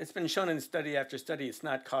 it's been shown in study after study, it's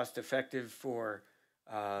not cost effective for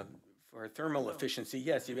thermal efficiency.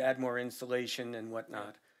 Yes, you add more insulation and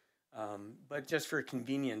whatnot. But just for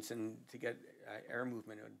convenience and to get air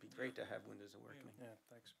movement, it would be great to have windows working. Yeah,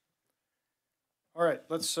 thanks. All right,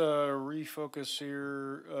 let's refocus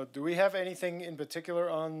here. Do we have anything in particular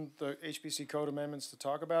on the HPC code amendments to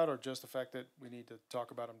talk about, or just the fact that we need to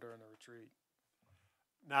talk about them during the retreat?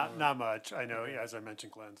 Not much. I know, as I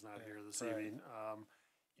mentioned, Glenn's not here this right. evening.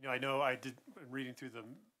 You know, I know I did, reading through the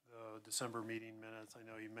December meeting minutes, I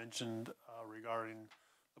know you mentioned regarding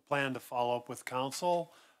the plan to follow up with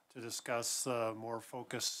council to discuss a more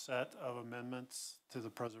focused set of amendments to the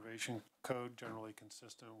preservation code, generally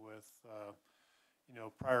consistent with you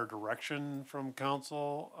know, prior direction from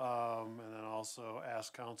council, and then also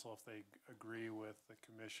ask council if they agree with the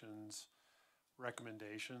commission's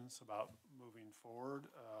recommendations about moving forward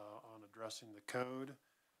on addressing the code.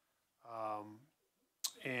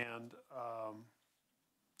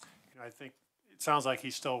 You know, I think it sounds like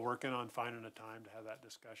he's still working on finding a time to have that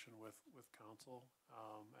discussion with council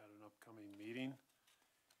at an upcoming meeting.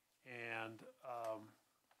 And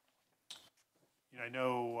you know, I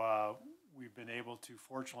know we've been able to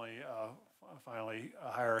fortunately finally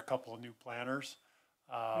hire a couple of new planners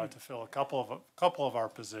to fill a couple of our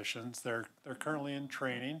positions. They're currently in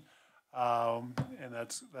training, and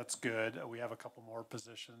that's good. We have a couple more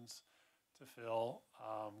positions to fill.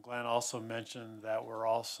 Glenn also mentioned that we're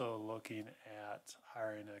also looking at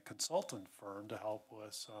hiring a consultant firm to help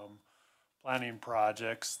with some planning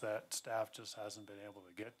projects that staff just hasn't been able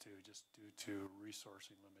to get to just due to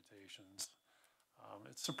resourcing limitations.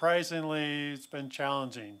 It's been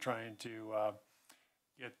challenging trying to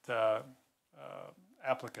get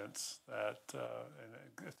applicants that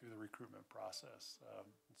and through the recruitment process.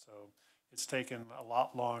 So it's taken a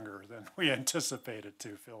lot longer than we anticipated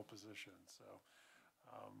to fill positions. So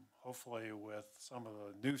hopefully with some of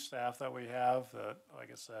the new staff that we have, that,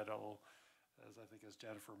 like I said, as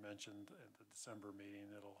Jennifer mentioned at the December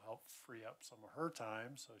meeting, it'll help free up some of her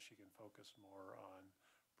time so she can focus more on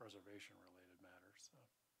preservation-related matters. So.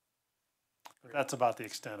 But that's about the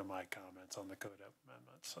extent of my comments on the code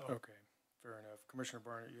amendment. So. Okay, fair enough. Commissioner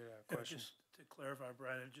Barnett, you had a question? Just to clarify,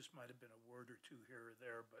 Brian, it just might have been a word or two here or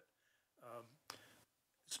there, but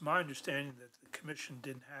it's my understanding that the commission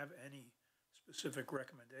didn't have any specific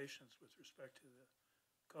recommendations with respect to the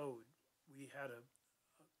code. We had a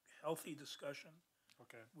healthy discussion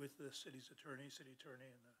with the city attorney,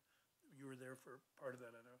 and you were there for part of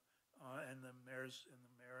that, I know, and the mayor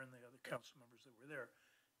and the other council members that were there.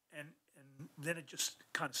 And then it just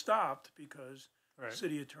kind of stopped because the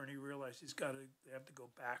city attorney realized they have to go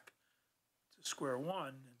back to square one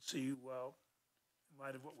and see, well, in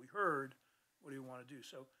light of what we heard, what do you want to do?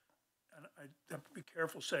 So, and I have to be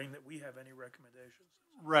careful saying that we have any recommendations.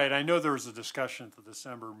 Right. I know there was a discussion at the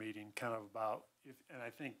December meeting kind of about, and I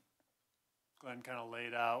think Glenn kind of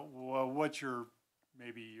laid out, well, what's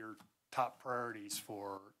maybe your top priorities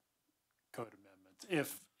for code amendments,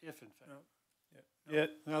 if in fact.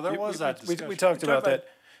 No, there was that discussion. We talked about that.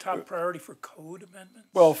 Top priority for code amendments?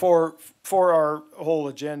 Well, for our whole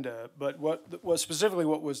agenda, but what was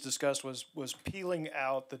discussed was peeling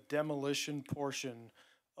out the demolition portion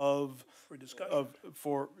and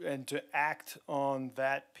to act on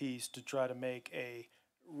that piece to try to make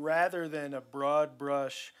rather than a broad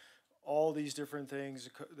brush, all these different things,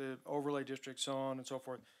 the overlay districts, so on and so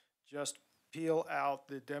forth, just peel out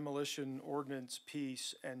the demolition ordinance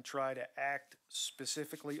piece and try to act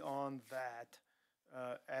specifically on that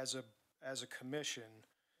as a commission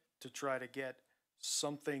to try to get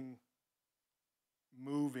something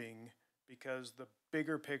moving, because the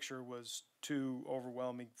bigger picture was too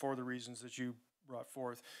overwhelming for the reasons that you brought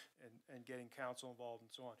forth, and getting council involved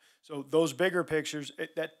and so on. So those bigger pictures,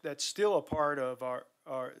 that's still a part of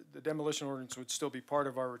the demolition ordinance would still be part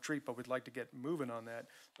of our retreat, but we'd like to get moving on that.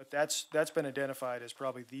 But that's been identified as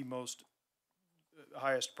probably the most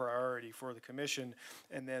highest priority for the commission.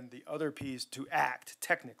 And then the other piece, to act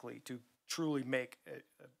technically, to truly make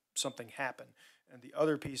something happen. And the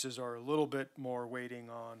other pieces are a little bit more waiting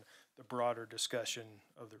on the broader discussion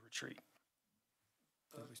of the retreat.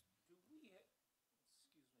 Do we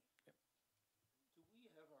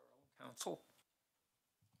have our own council?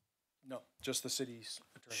 No, just the city's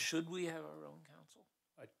attorney. Should we have our own council?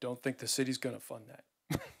 I don't think the city's going to fund that.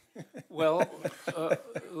 Well,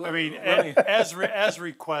 I mean, let me- as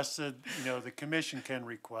requested, the commission can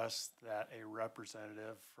request that a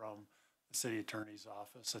representative from the city attorney's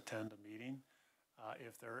office attend a meeting.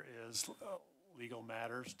 If there is legal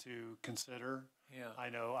matters to consider. Yeah. I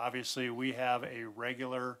know, obviously, we have a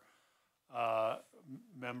regular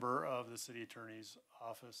member of the city attorney's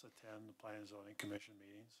office attend the planning and zoning commission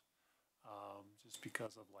meetings, just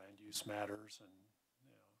because of land use matters and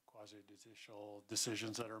quasi-judicial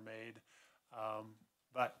decisions that are made.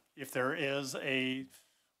 But if there is a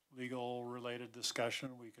legal related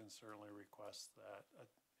discussion, we can certainly request that the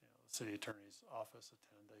city attorney's office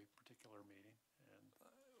attend a particular meeting.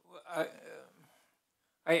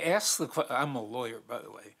 I asked I'm a lawyer, by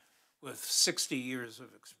the way, with 60 years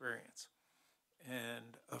of experience.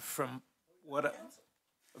 And from what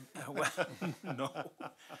no,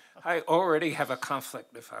 I already have a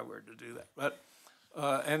conflict if I were to do that. But,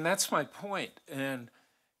 and that's my point. And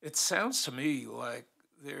it sounds to me like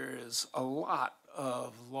there is a lot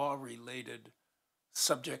of law-related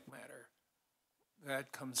subject matter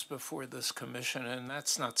that comes before this commission, and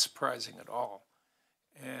that's not surprising at all.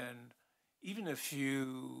 And even if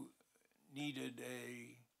you needed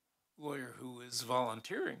a lawyer who is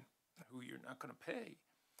volunteering, who you're not going to pay,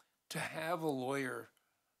 to have a lawyer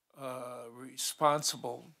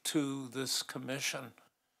responsible to this commission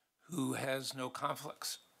who has no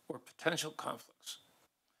conflicts or potential conflicts,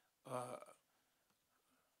 I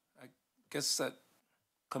guess that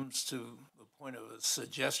comes to the point of a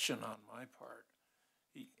suggestion on my part.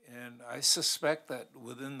 And I suspect that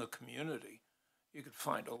within the community, you could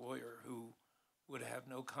find a lawyer who would have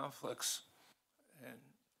no conflicts and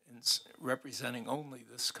in representing only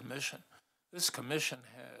this commission. This commission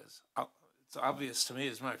has, it's obvious to me,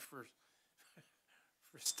 it's my first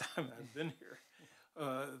time I've been here.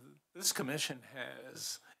 This commission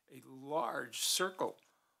has a large circle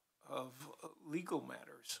of legal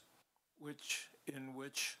matters in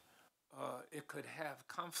which it could have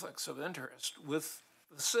conflicts of interest with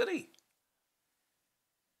the city.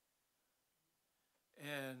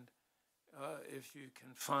 And if you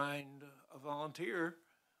can find a volunteer,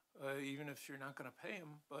 even if you're not going to pay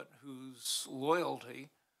him, but whose loyalty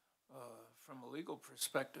from a legal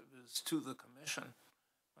perspective is to the commission,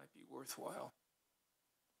 might be worthwhile.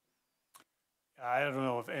 I don't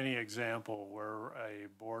know of any example where a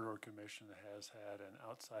board or commission has had an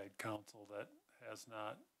outside counsel that has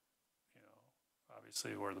not,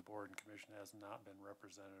 obviously where the board and commission has not been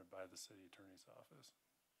represented by the city attorney's office.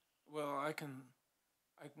 Well, I can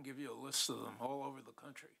give you a list of them all over the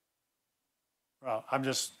country. Well,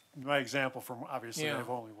 my example from, obviously, Yeah. I've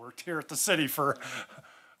only worked here at the city for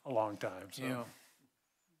a long time, so. Yeah.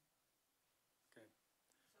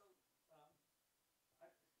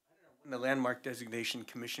 When the Landmark Designation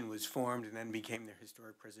Commission was formed and then became the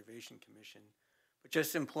Historic Preservation Commission, but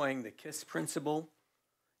just employing the KISS principle,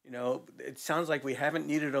 it sounds like we haven't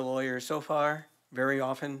needed a lawyer so far, very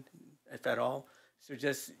often, if at all. So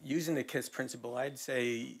just using the KISS principle, I'd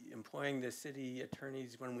say employing the city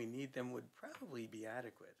attorneys when we need them would probably be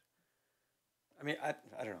adequate. I mean, I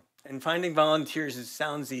don't know. And finding volunteers, it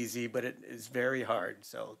sounds easy, but it is very hard.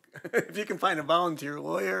 So if you can find a volunteer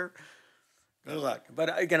lawyer, good luck.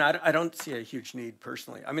 But again, I don't see a huge need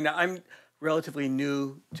personally. I mean, I'm relatively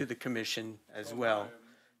new to the commission as well.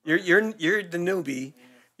 You're the newbie.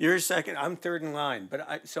 You're second. I'm third in line.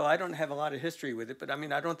 But so I don't have a lot of history with it. But I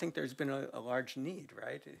mean, I don't think there's been a large need,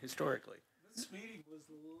 right, historically. This meeting was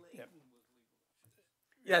laden with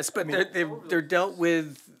legal. Yes, but they're dealt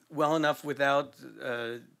with well enough without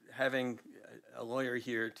having a lawyer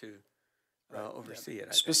here to oversee it. I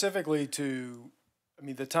think. Specifically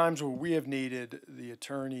the times where we have needed the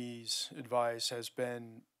attorney's advice has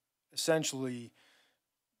been essentially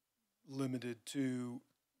limited to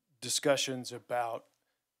discussions about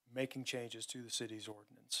making changes to the city's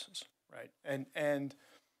ordinances, right? And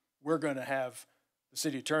we're going to have, the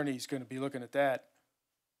city attorney's going to be looking at that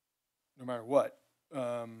no matter what.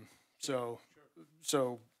 So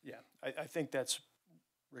yeah, I think that's,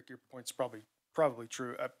 Rick, your point's probably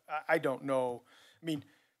true. I don't know. I mean,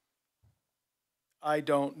 I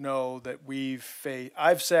don't know that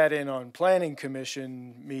I've sat in on planning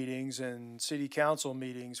commission meetings and city council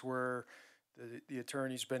meetings where the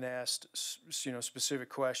attorney's been asked, specific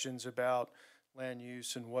questions about land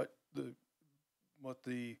use and what the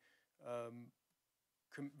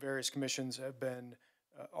various commissions have been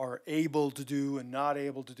are able to do and not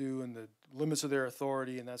able to do, and the limits of their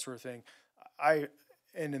authority and that sort of thing.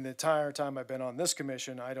 And in the entire time I've been on this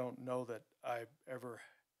commission, I don't know that I've ever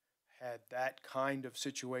had that kind of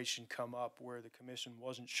situation come up where the commission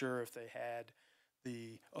wasn't sure if they had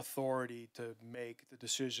the authority to make the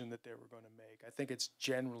decision that they were going to make. I think it's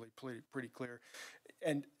generally pretty clear.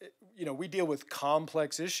 And, you know, we deal with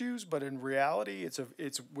complex issues, but in reality,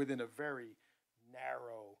 it's within a very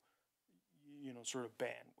narrow, you know, sort of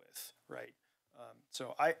bandwidth, right?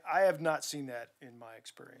 So I have not seen that in my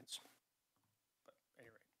experience. But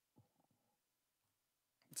anyway,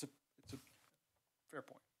 it's a fair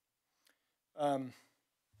point.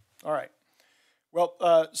 All right.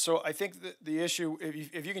 Well, so I think the issue,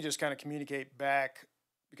 if you can just kind of communicate back,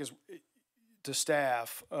 because to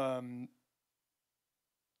staff, to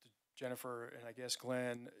Jennifer and I guess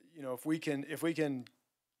Glenn, you know, if we can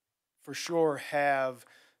for sure have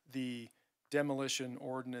the demolition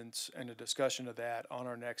ordinance and a discussion of that on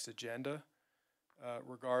our next agenda,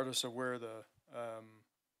 regardless of where the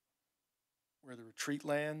retreat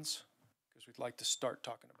lands, because we'd like to start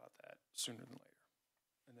talking about that sooner than later.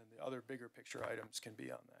 And then the other bigger picture items can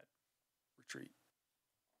be on that retreat.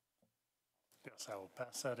 Yes, I will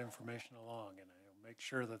pass that information along, and I'll make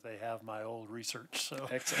sure that they have my old research, so.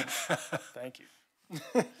 Excellent. Thank you.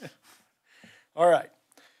 All right.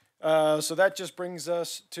 So that just brings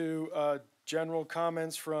us to general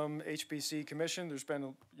comments from HPC Commission. There's been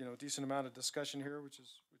a decent amount of discussion here, which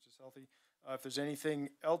is healthy. If there's anything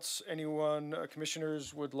else anyone,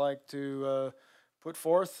 commissioners, would like to put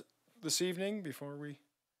forth this evening before we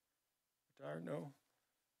retire? No?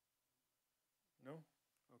 No?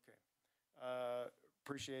 Okay.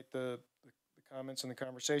 Appreciate the comments and the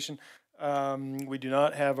conversation. We do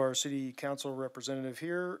not have our city council representative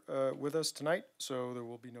here with us tonight, so there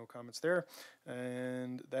will be no comments there.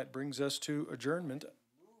 And that brings us to adjournment.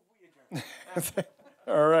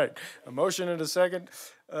 All right, a motion and a second.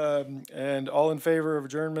 And all in favor of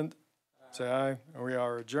adjournment, say aye. We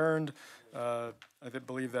are adjourned. I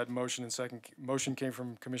believe that motion came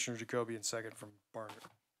from Commissioner Jacoby and second from Barnard.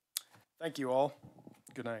 Thank you all.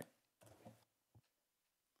 Good night.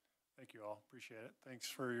 Thank you all, appreciate it. Thanks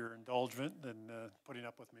for your indulgence and putting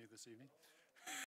up with me this evening.